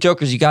Impractical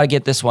Jokers. You got to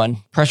get this one.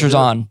 Pressure's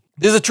on.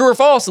 This is a true or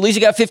false. At least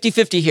you got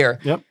 50-50 here.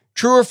 Yep.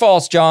 True or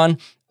false, John?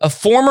 A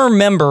former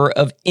member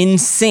of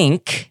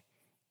NSYNC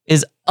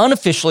is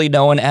unofficially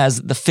known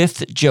as the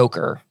fifth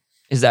Joker.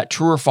 Is that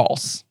true or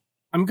false?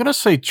 I'm going to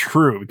say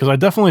true, because I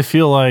definitely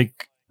feel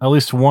like at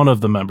least one of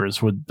the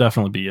members would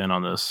definitely be in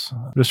on this.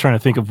 I'm just trying to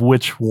think of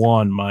which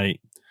one might.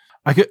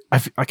 I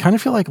kind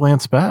of feel like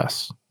Lance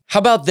Bass. How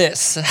about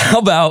this? How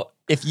about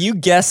if you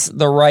guess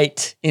the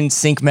right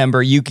NSYNC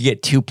member, you could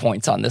get 2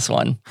 points on this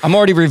one. I'm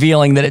already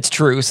revealing that it's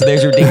true, so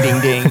there's your ding,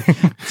 ding, ding.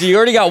 So you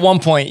already got 1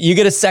 point. You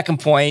get a second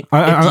point.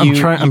 I'm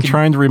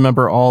trying to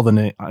remember all the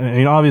names. I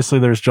mean, obviously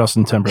there's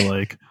Justin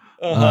Timberlake.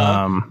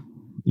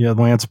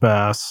 Lance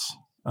Bass.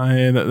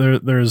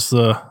 There's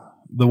the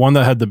one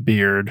that had the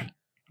beard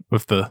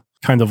with the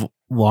kind of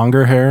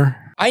longer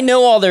hair. I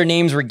know all their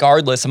names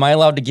regardless. Am I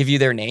allowed to give you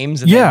their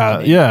names?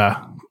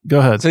 Yeah. Go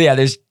ahead. So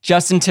there's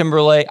Justin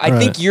Timberlake. I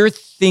think you're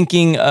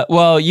thinking,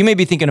 you may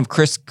be thinking of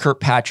Chris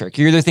Kirkpatrick.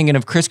 You're either thinking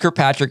of Chris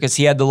Kirkpatrick because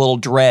he had the little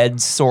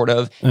dreads, sort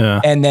of.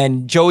 Yeah. And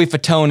then Joey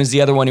Fatone is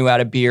the other one who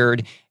had a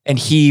beard, and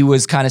he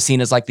was kind of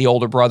seen as the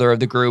older brother of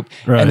the group.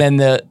 Right. And then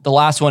the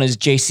last one is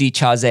JC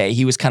Chasez.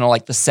 He was kind of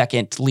like the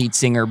second lead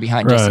singer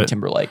behind Justin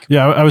Timberlake.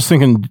 Yeah, I was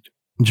thinking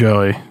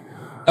Joey.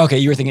 Okay,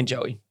 you were thinking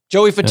Joey.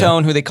 Joey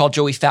Fatone, who they call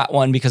Joey Fat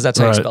One because that's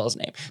how you spell his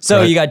name.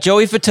 So you got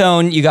Joey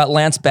Fatone, you got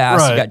Lance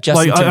Bass, you got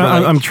Justin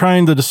Timberlake. I'm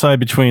trying to decide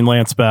between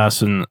Lance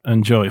Bass and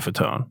Joey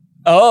Fatone.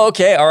 Oh,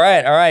 okay. All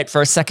right.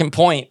 For a second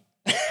point.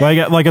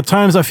 At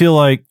times I feel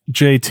like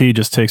JT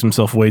just takes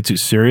himself way too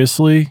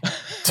seriously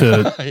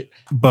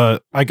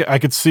but I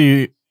could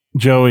see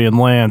Joey and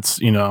Lance,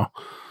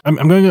 I'm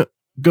going to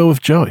go with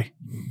Joey.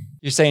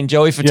 You're saying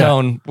Joey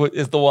Fatone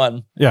is the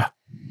one. Yeah.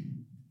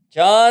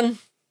 John,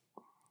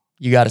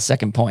 you got a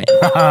second point.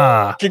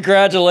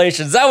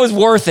 Congratulations. That was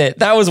worth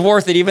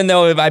it. Even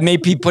though I may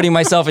be putting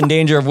myself in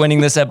danger of winning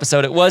this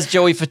episode. It was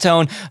Joey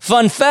Fatone.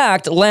 Fun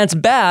fact, Lance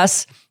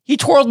Bass, he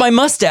twirled my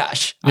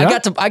mustache. Yeah?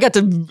 I got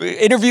to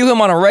interview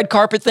him on a red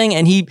carpet thing,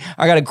 and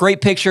I got a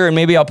great picture, and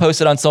maybe I'll post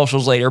it on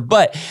socials later.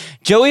 But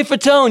Joey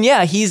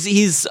Fatone,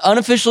 he's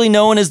unofficially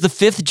known as the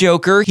fifth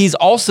Joker. He's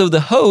also the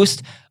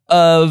host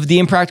of the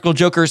Impractical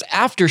Jokers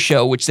after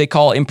show, which they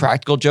call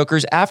Impractical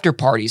Jokers After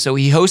Party. So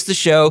he hosts the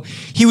show.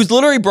 He was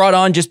literally brought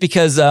on just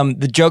because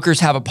the Jokers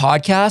have a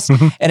podcast.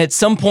 Mm-hmm. And at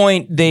some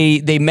point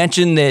they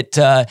mentioned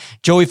that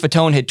Joey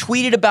Fatone had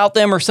tweeted about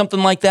them or something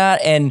like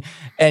that. And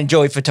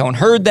Joey Fatone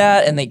heard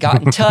that and they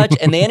got in touch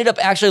and they ended up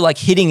actually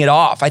hitting it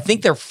off. I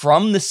think they're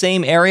from the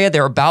same area.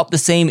 They're about the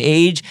same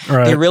age.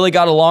 Right. They really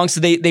got along. So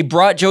they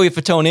brought Joey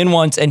Fatone in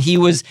once, and he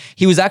was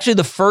actually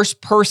the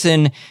first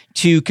person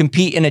to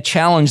compete in a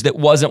challenge that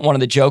wasn't one of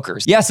the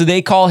Jokers. Yeah, so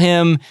they call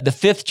him the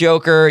fifth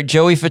Joker,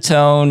 Joey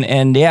Fatone,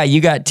 and you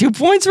got 2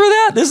 points for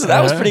that.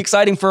 That was pretty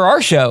exciting for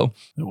our show.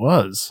 It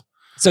was.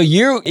 So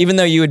even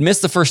though you had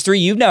missed the first three,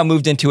 you've now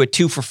moved into a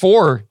 2 for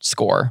 4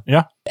 score.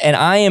 Yeah. And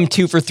I am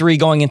 2 for 3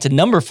 going into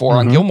number 4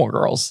 on Gilmore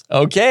Girls.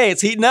 Okay,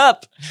 it's heating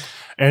up.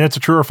 And it's a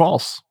true or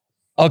false.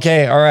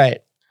 Okay, all right.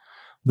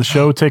 The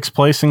show takes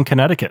place in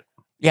Connecticut.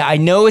 Yeah, I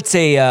know it's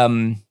a,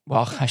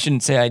 I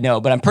shouldn't say I know,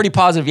 but I'm pretty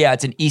positive,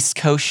 it's an East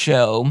Coast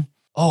show.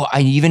 Oh,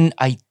 I'm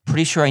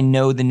pretty sure I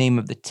know the name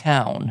of the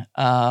town.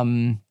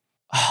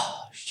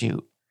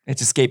 Shoot.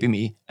 It's escaping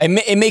me.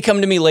 It may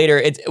come to me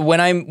later. When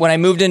I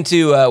moved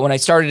into, when I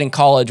started in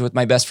college with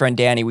my best friend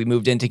Danny, we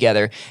moved in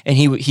together, and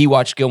he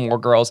watched Gilmore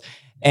Girls.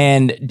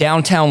 And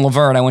downtown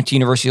Laverne, I went to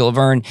University of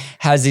Laverne,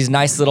 has these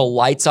nice little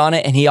lights on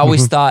it. And he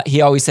always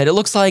said, it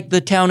looks like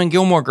the town in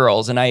Gilmore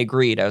Girls. And I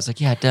agreed. I was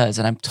like, yeah, it does.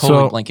 And I'm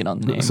totally blanking on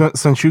the name.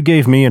 Since you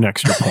gave me an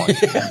extra point,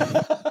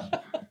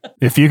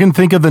 if you can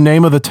think of the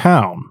name of the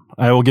town,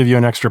 I will give you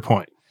an extra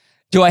point.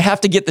 Do I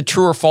have to get the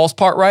true or false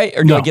part right,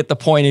 or do I get the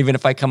point even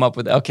if I come up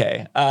with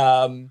okay?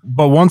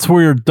 But once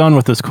we're done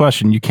with this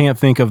question, you can't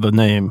think of the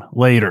name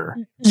later.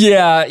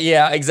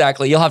 Yeah,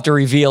 exactly. You'll have to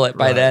reveal it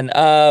by then.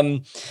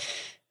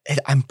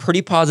 I'm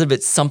pretty positive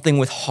it's something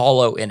with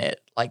hollow in it,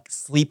 like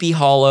Sleepy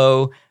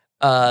Hollow.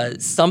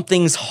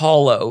 Something's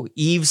hollow.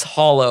 Eve's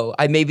hollow.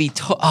 I may be.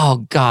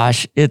 Oh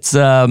gosh, it's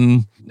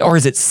or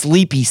is it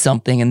Sleepy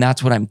something? And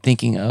that's what I'm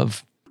thinking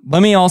of.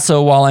 Let me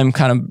also, while I'm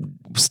kind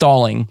of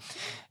stalling,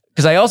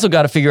 because I also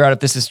got to figure out if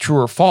this is true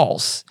or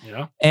false.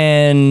 Yeah.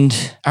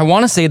 And I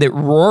want to say that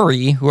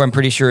Rory, who I'm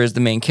pretty sure is the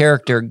main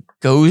character,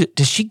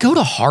 does she go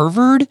to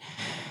Harvard?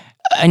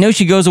 I know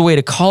she goes away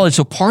to college,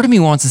 so part of me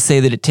wants to say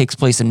that it takes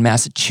place in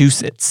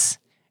Massachusetts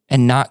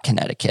and not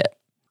Connecticut.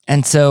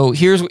 And so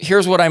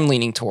here's what I'm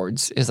leaning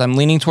towards, is I'm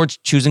leaning towards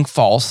choosing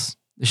false.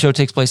 The show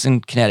takes place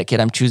in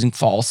Connecticut. I'm choosing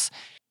false.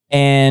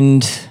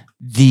 And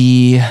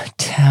the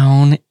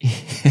town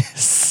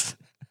is,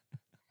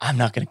 I'm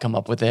not going to come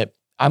up with it.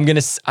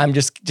 Because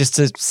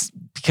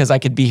I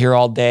could be here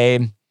all day.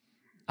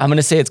 I'm going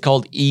to say it's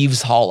called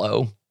Eve's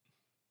Hollow.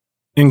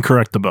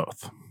 Incorrect to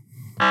both.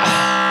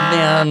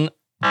 Man.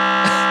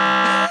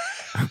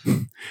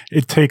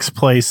 It takes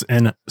place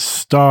in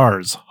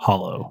Stars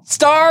Hollow.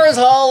 Stars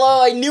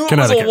Hollow. I knew it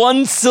was a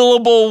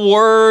one-syllable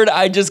word.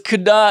 I just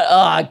could not.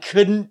 I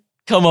couldn't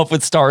come up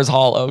with Stars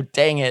Hollow.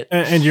 Dang it.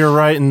 And you're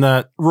right in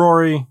that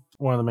Rory,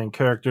 one of the main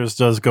characters,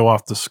 does go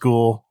off to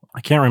school. I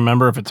can't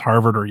remember if it's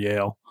Harvard or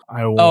Yale.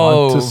 I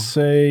want to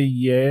say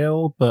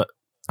Yale, but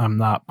I'm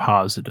not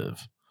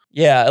positive.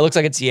 Yeah, it looks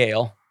like it's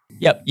Yale.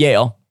 Yep,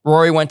 Yale.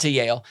 Rory went to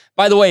Yale.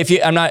 By the way,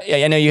 I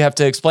know you have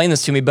to explain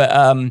this to me, but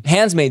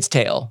Handmaid's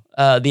Tale,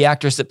 the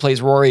actress that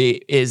plays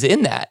Rory is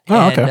in that.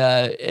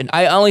 And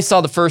I only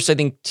saw the first, I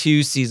think,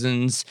 2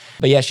 seasons,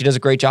 but yeah, she does a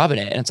great job in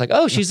it. And it's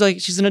like,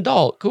 she's an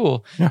adult.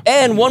 Cool. Yeah.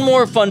 And one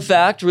more fun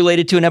fact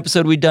related to an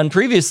episode we'd done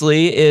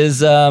previously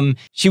is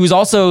she was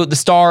also the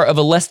star of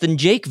a Less Than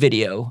Jake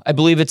video. I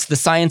believe it's The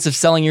Science of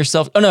Selling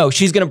Yourself. Oh no,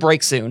 She's Gonna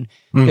Break Soon.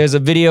 There's a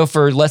video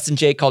for Less Than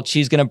Jake called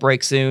She's Gonna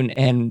Break Soon.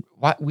 And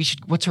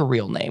what's her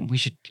real name? We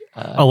should...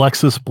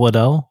 Alexis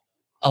Bledel.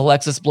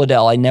 Alexis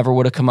Bledel. I never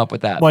would have come up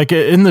with that. Like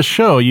in the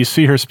show, you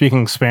see her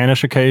speaking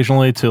Spanish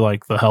occasionally to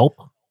like the help.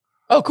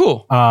 Oh,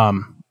 cool.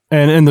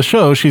 And in the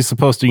show, she's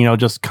supposed to,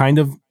 just kind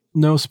of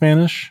know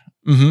Spanish.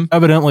 Mm-hmm.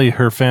 Evidently,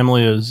 her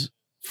family is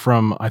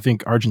from, I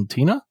think,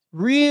 Argentina.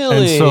 Really?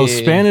 And so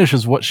Spanish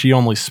is what she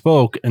only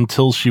spoke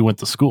until she went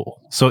to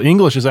school. So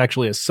English is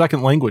actually a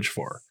second language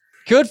for her.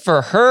 Good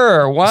for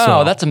her.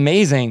 Wow, that's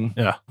amazing.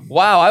 Yeah.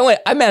 Wow,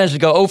 I managed to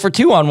go 0 for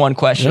 2 on one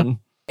question. Yep.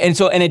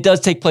 And it does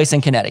take place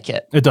in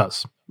Connecticut. It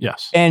does,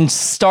 yes. And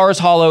Stars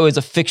Hollow is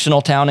a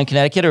fictional town in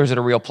Connecticut, or is it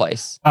a real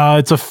place?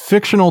 It's a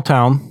fictional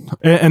town.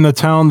 And the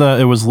town that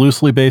it was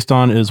loosely based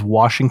on is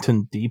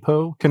Washington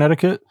Depot,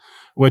 Connecticut,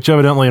 which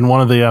evidently in one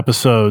of the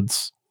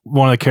episodes,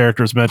 one of the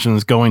characters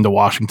mentions going to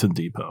Washington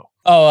Depot.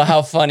 Oh,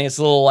 how funny. It's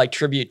a little like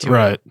tribute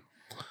to it.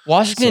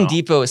 Washington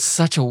Depot is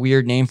such a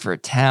weird name for a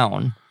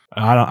town.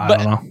 I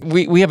don't know.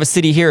 We have a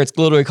city here. It's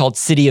literally called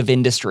City of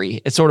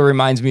Industry. It sort of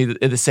reminds me of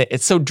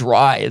it's so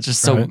dry. It's just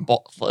so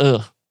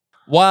ugh.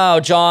 Wow,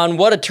 John,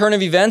 what a turn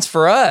of events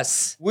for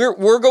us.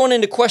 We're going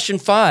into question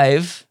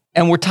 5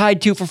 and we're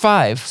tied 2 for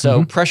 5.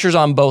 So pressure's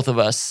on both of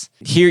us.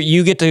 Here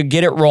you get to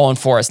get it rolling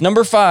for us.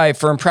 Number 5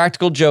 for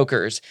Impractical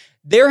Jokers.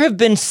 There have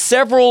been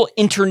several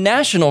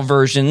international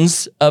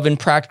versions of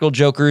Impractical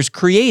Jokers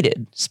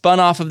created,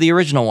 spun off of the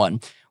original one.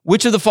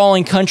 Which of the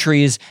following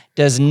countries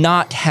does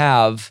not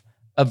have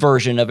a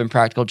version of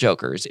Impractical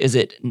Jokers? Is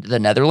it the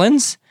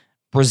Netherlands,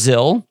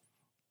 Brazil,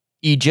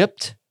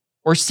 Egypt,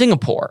 or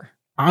Singapore?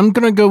 I'm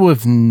going to go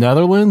with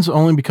Netherlands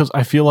only because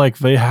I feel like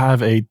they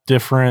have a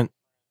different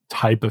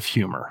type of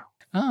humor.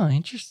 Oh,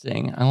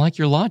 interesting. I like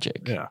your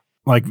logic. Yeah.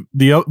 Like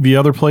the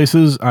other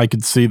places, I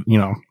could see,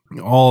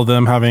 all of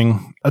them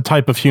having a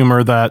type of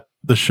humor that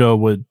the show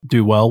would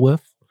do well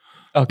with.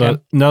 Okay.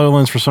 But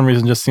Netherlands, for some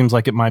reason, just seems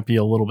like it might be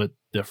a little bit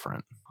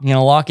different. You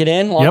gonna lock it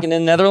in? Lock it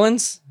in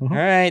Netherlands? Mm-hmm. All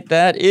right,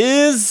 that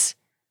is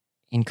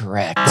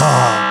incorrect.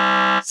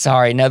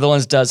 Sorry,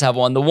 Netherlands does have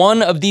one. The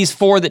one of these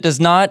 4 that does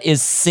not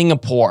is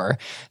Singapore.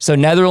 So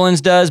Netherlands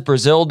does,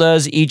 Brazil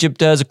does, Egypt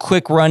does. A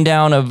quick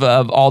rundown of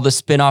all the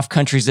spin-off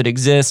countries that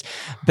exist.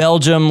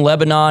 Belgium,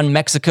 Lebanon,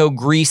 Mexico,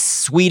 Greece,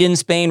 Sweden,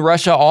 Spain,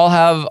 Russia all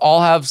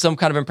have some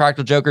kind of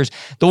Impractical Jokers.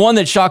 The one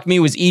that shocked me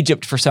was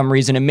Egypt for some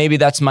reason, and maybe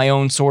that's my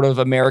own sort of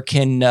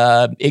American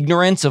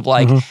ignorance of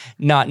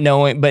not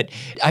knowing, but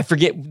I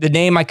forget the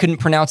name. I couldn't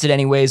pronounce it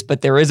anyways,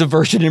 but there is a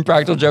version in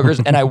Impractical Jokers,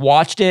 and I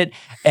watched it,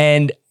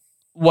 and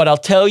what I'll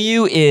tell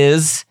you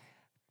is,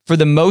 for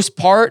the most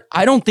part,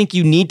 I don't think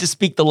you need to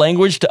speak the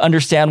language to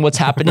understand what's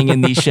happening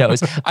in these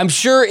shows. I'm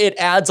sure it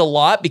adds a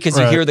lot because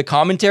you hear the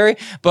commentary,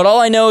 but all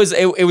I know is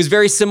it was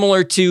very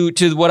similar to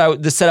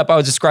the setup I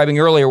was describing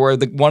earlier, where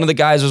one of the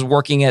guys was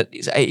working at,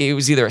 it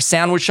was either a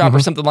sandwich shop or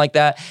something like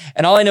that,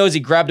 and all I know is he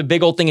grabbed a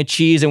big old thing of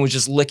cheese and was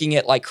just licking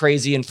it like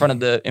crazy in front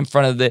of the.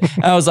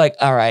 And I was like,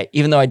 all right,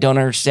 even though I don't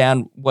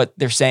understand what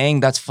they're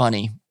saying, that's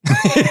funny.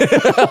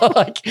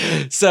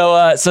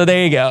 So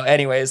there you go.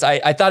 Anyways,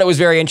 I thought it was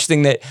very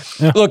interesting that,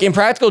 look,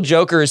 Impractical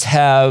Jokers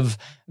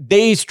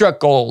they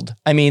struck gold.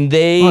 I mean,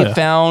 they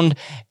found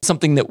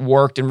something that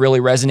worked and really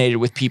resonated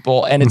with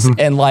people. And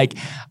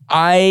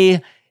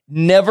I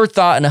never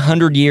thought in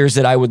 100 years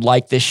that I would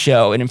like this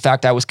show. And in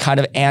fact, I was kind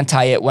of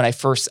anti it when I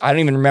don't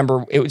even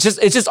remember. It's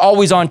just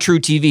always on True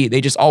TV.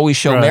 They just always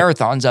show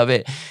marathons of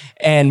it.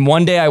 And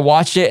one day I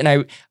watched it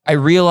and I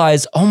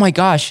realized, oh my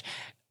gosh,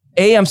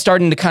 A, I'm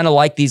starting to kind of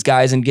like these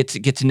guys and get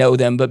to know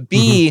them. But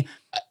B,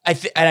 I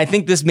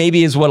think this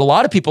maybe is what a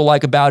lot of people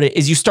like about it,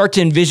 is you start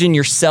to envision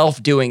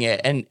yourself doing it.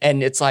 And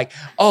it's like,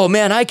 oh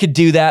man, I could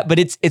do that. But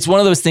it's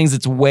one of those things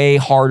that's way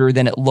harder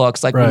than it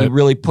looks, like when you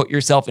really put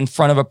yourself in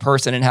front of a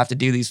person and have to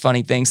do these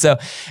funny things. So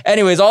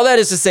anyways, all that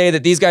is to say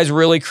that these guys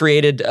really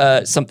created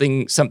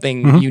something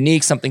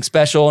unique, something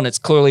special, and it's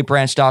clearly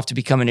branched off to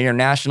become an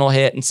international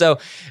hit. And so,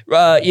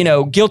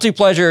 guilty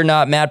pleasure or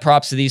not, mad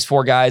props to these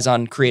 4 guys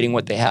on creating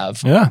what they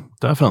have. Yeah,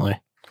 definitely.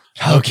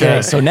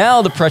 Okay, so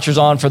now the pressure's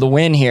on for the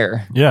win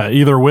here. Yeah,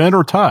 either win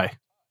or tie.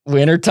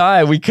 Win or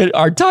tie.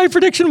 Our tie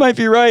prediction might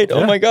be right. Yeah.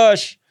 Oh my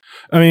gosh.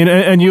 I mean,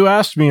 and you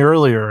asked me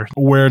earlier,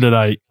 where did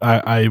I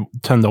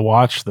tend to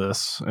watch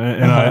this?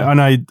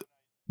 And I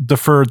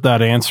deferred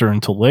that answer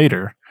until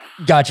later.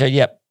 Gotcha,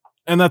 yep.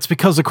 And that's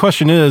because the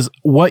question is,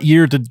 what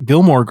year did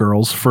Gilmore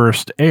Girls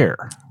first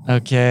air?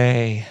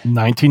 Okay.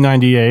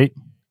 1998,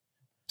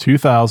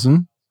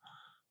 2000,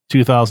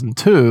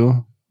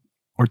 2002,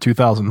 or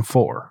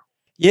 2004?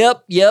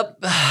 Yep.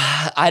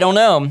 I don't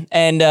know.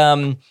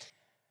 And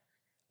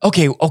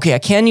okay, I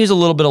can use a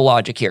little bit of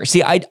logic here.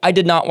 See, I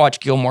did not watch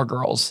Gilmore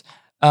Girls.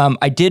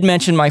 I did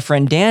mention my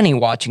friend Danny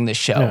watching this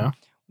show. Yeah.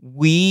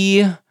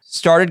 We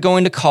started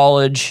going to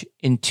college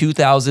in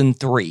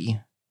 2003.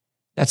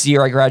 That's the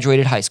year I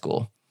graduated high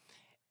school.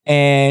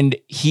 And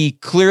he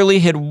clearly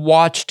had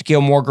watched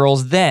Gilmore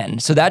Girls then.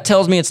 So that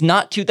tells me it's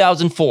not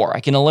 2004.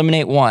 I can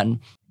eliminate one.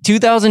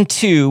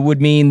 2002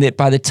 would mean that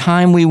by the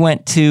time we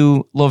went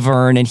to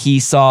Laverne and he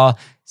saw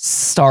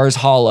Stars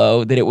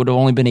Hollow, that it would have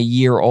only been a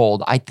year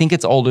old. I think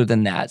it's older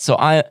than that. So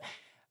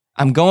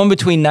I'm going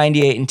between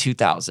 98 and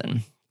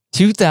 2000.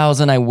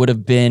 2000, I would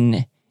have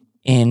been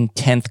in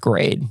 10th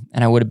grade,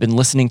 and I would have been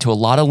listening to a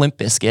lot of Limp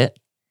Bizkit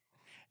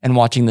and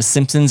watching The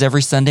Simpsons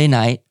every Sunday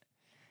night.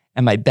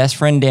 And my best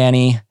friend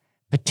Danny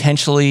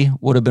potentially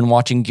would have been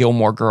watching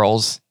Gilmore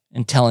Girls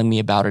and telling me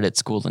about it at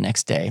school the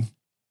next day.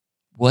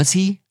 Was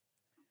he?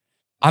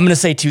 I'm going to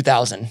say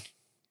 2000.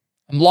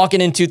 I'm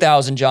locking in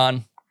 2000,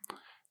 John.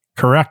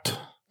 Correct.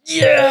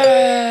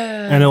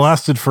 Yeah. And it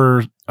lasted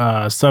for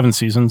 7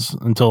 seasons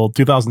until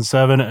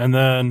 2007. And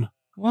then,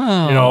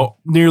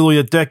 nearly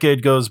a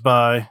decade goes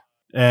by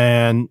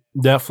and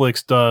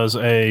Netflix does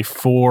a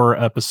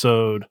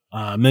 4-episode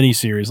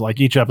miniseries.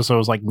 Like each episode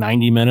is like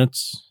 90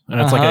 minutes.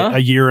 And it's like a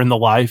year in the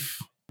life.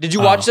 Did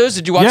you watch those?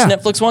 Did you watch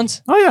Netflix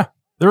ones? Oh, yeah.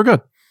 They were good.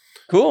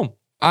 Cool.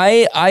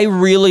 I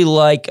really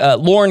like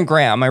Lauren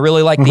Graham. I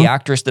really like the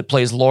actress that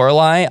plays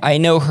Lorelai. I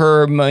know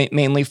her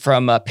mainly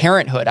from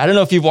Parenthood. I don't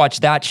know if you've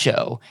watched that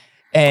show.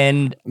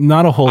 And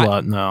not a whole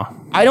lot, no.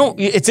 I don't.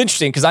 It's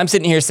interesting because I'm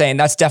sitting here saying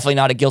that's definitely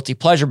not a guilty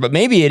pleasure, but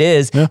maybe it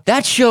is. Yeah.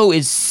 That show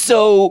is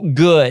so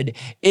good.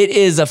 It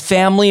is a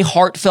family,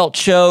 heartfelt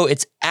show.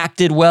 It's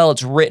acted well.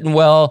 It's written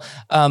well.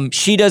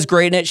 She does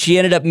great in it. She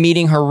ended up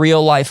meeting her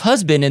real life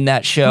husband in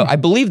that show. I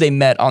believe they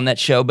met on that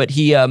show, but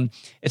he.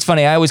 It's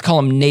funny. I always call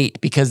him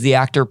Nate because the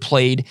actor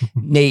played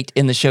Nate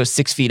in the show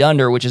 6 Feet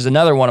Under, which is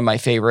another one of my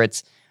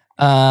favorites.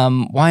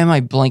 Why am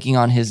I blanking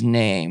on his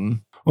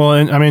name? Well,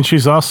 and I mean,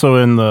 she's also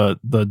in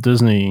the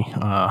Disney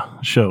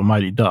show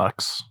Mighty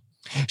Ducks.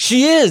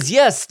 She is,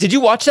 yes. Did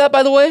you watch that,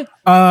 by the way?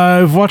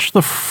 I've watched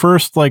the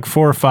first 4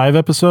 or 5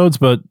 episodes,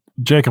 but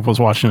Jacob was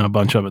watching a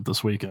bunch of it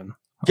this weekend.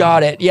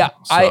 Got it. Yeah,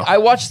 so. I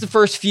watched the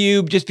first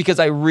few just because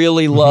I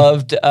really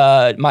loved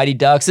Mighty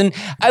Ducks, and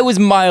I was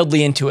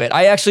mildly into it.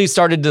 I actually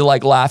started to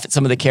laugh at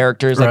some of the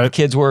characters. Like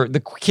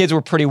the kids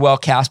were pretty well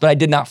cast, but I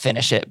did not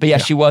finish it. But yeah,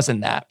 she was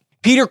in that.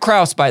 Peter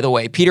Krause, by the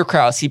way. Peter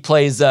Krause. He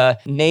plays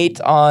Nate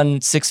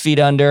on 6 Feet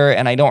Under,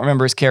 and I don't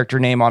remember his character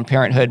name on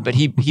Parenthood, but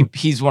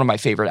he's one of my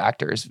favorite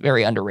actors.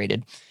 Very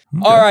underrated.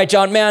 Okay. All right,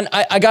 John, man,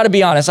 I got to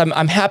be honest.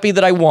 I'm happy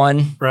that I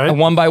won. Right. I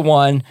won by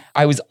 1.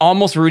 I was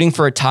almost rooting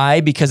for a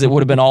tie because it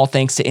would have been all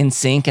thanks to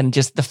NSYNC, and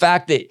just the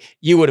fact that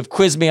you would have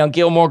quizzed me on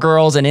Gilmore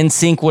Girls and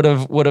NSYNC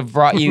would have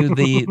brought you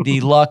the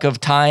luck of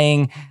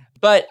tying.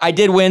 But I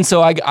did win,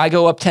 so I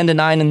go up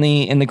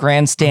 10-9 in the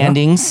grand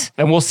standings,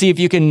 and we'll see if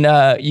you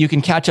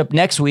can catch up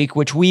next week,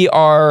 which we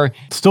are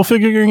still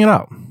figuring it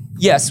out.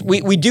 Yes,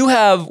 we do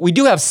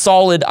have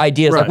solid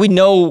ideas. Right.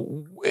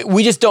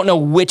 We just don't know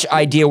which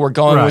idea we're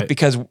going with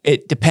because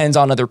it depends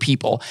on other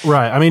people.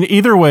 Right. I mean,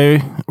 either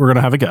way, we're gonna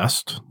have a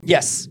guest.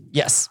 Yes.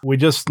 We're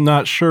just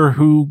not sure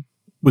who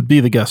would be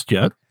the guest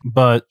yet.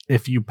 But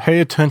if you pay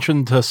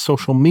attention to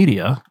social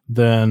media,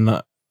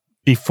 then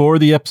before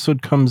the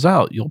episode comes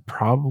out, you'll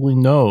probably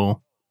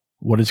know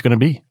what it's going to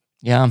be.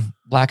 Yeah.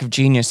 Lack of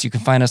Genius. You can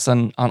find us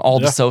on all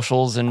the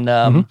socials. And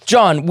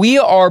John, we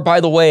are, by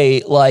the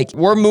way, like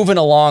we're moving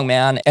along,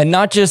 man. And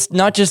not just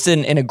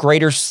in a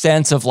greater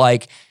sense of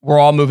like, we're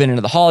all moving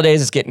into the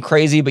holidays. It's getting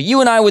crazy. But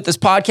you and I with this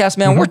podcast,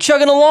 man, we're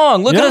chugging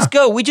along. Look at us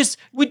go.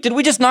 Did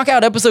we just knock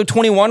out episode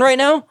 21 right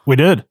now? We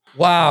did.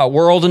 Wow,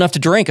 we're old enough to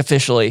drink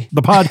officially.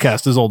 The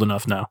podcast is old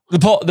enough now. The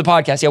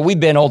podcast, yeah, we've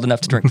been old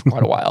enough to drink for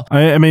quite a while.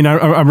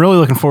 I'm really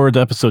looking forward to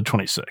episode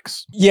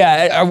 26.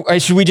 Yeah,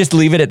 should we just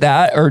leave it at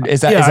that, or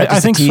is that? Yeah, is that just I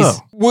think a tease?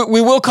 so.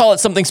 We will call it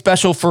something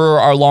special for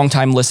our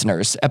longtime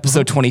listeners.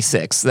 Episode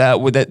 26.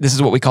 This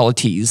is what we call a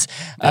tease.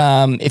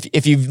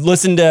 If you've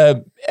listened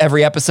to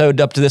every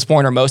episode up to this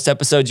point, or most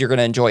episodes, you're going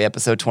to enjoy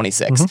episode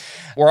 26.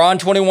 We're on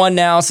 21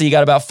 now, so you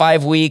got about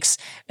 5 weeks,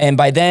 and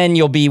by then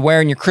you'll be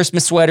wearing your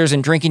Christmas sweaters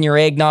and drinking your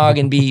eggnog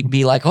and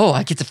be like, oh,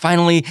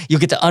 you'll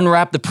get to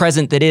unwrap the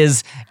present that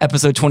is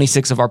episode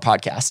 26 of our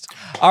podcast.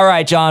 All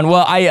right, John.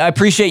 Well, I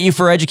appreciate you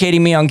for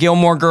educating me on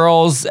Gilmore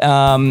Girls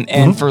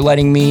and for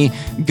letting me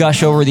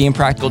gush over the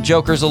Impractical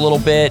Jokers a little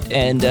bit.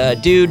 And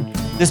dude,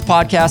 this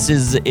podcast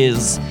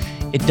is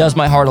it does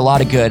my heart a lot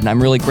of good, and I'm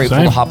really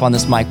grateful to hop on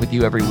this mic with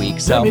you every week.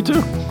 So, yeah, me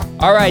too.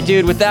 All right,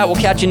 dude. With that, we'll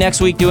catch you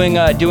next week doing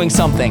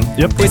something.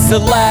 Yep. It's the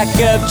Lack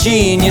of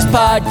Genius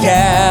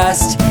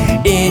podcast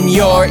in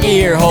your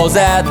ear holes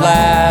at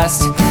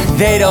last.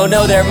 They don't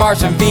know they're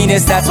Mars from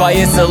Venus. That's why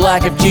it's the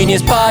Lack of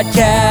Genius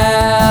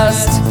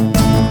podcast.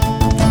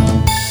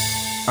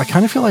 I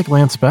kind of feel like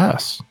Lance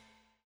Bass.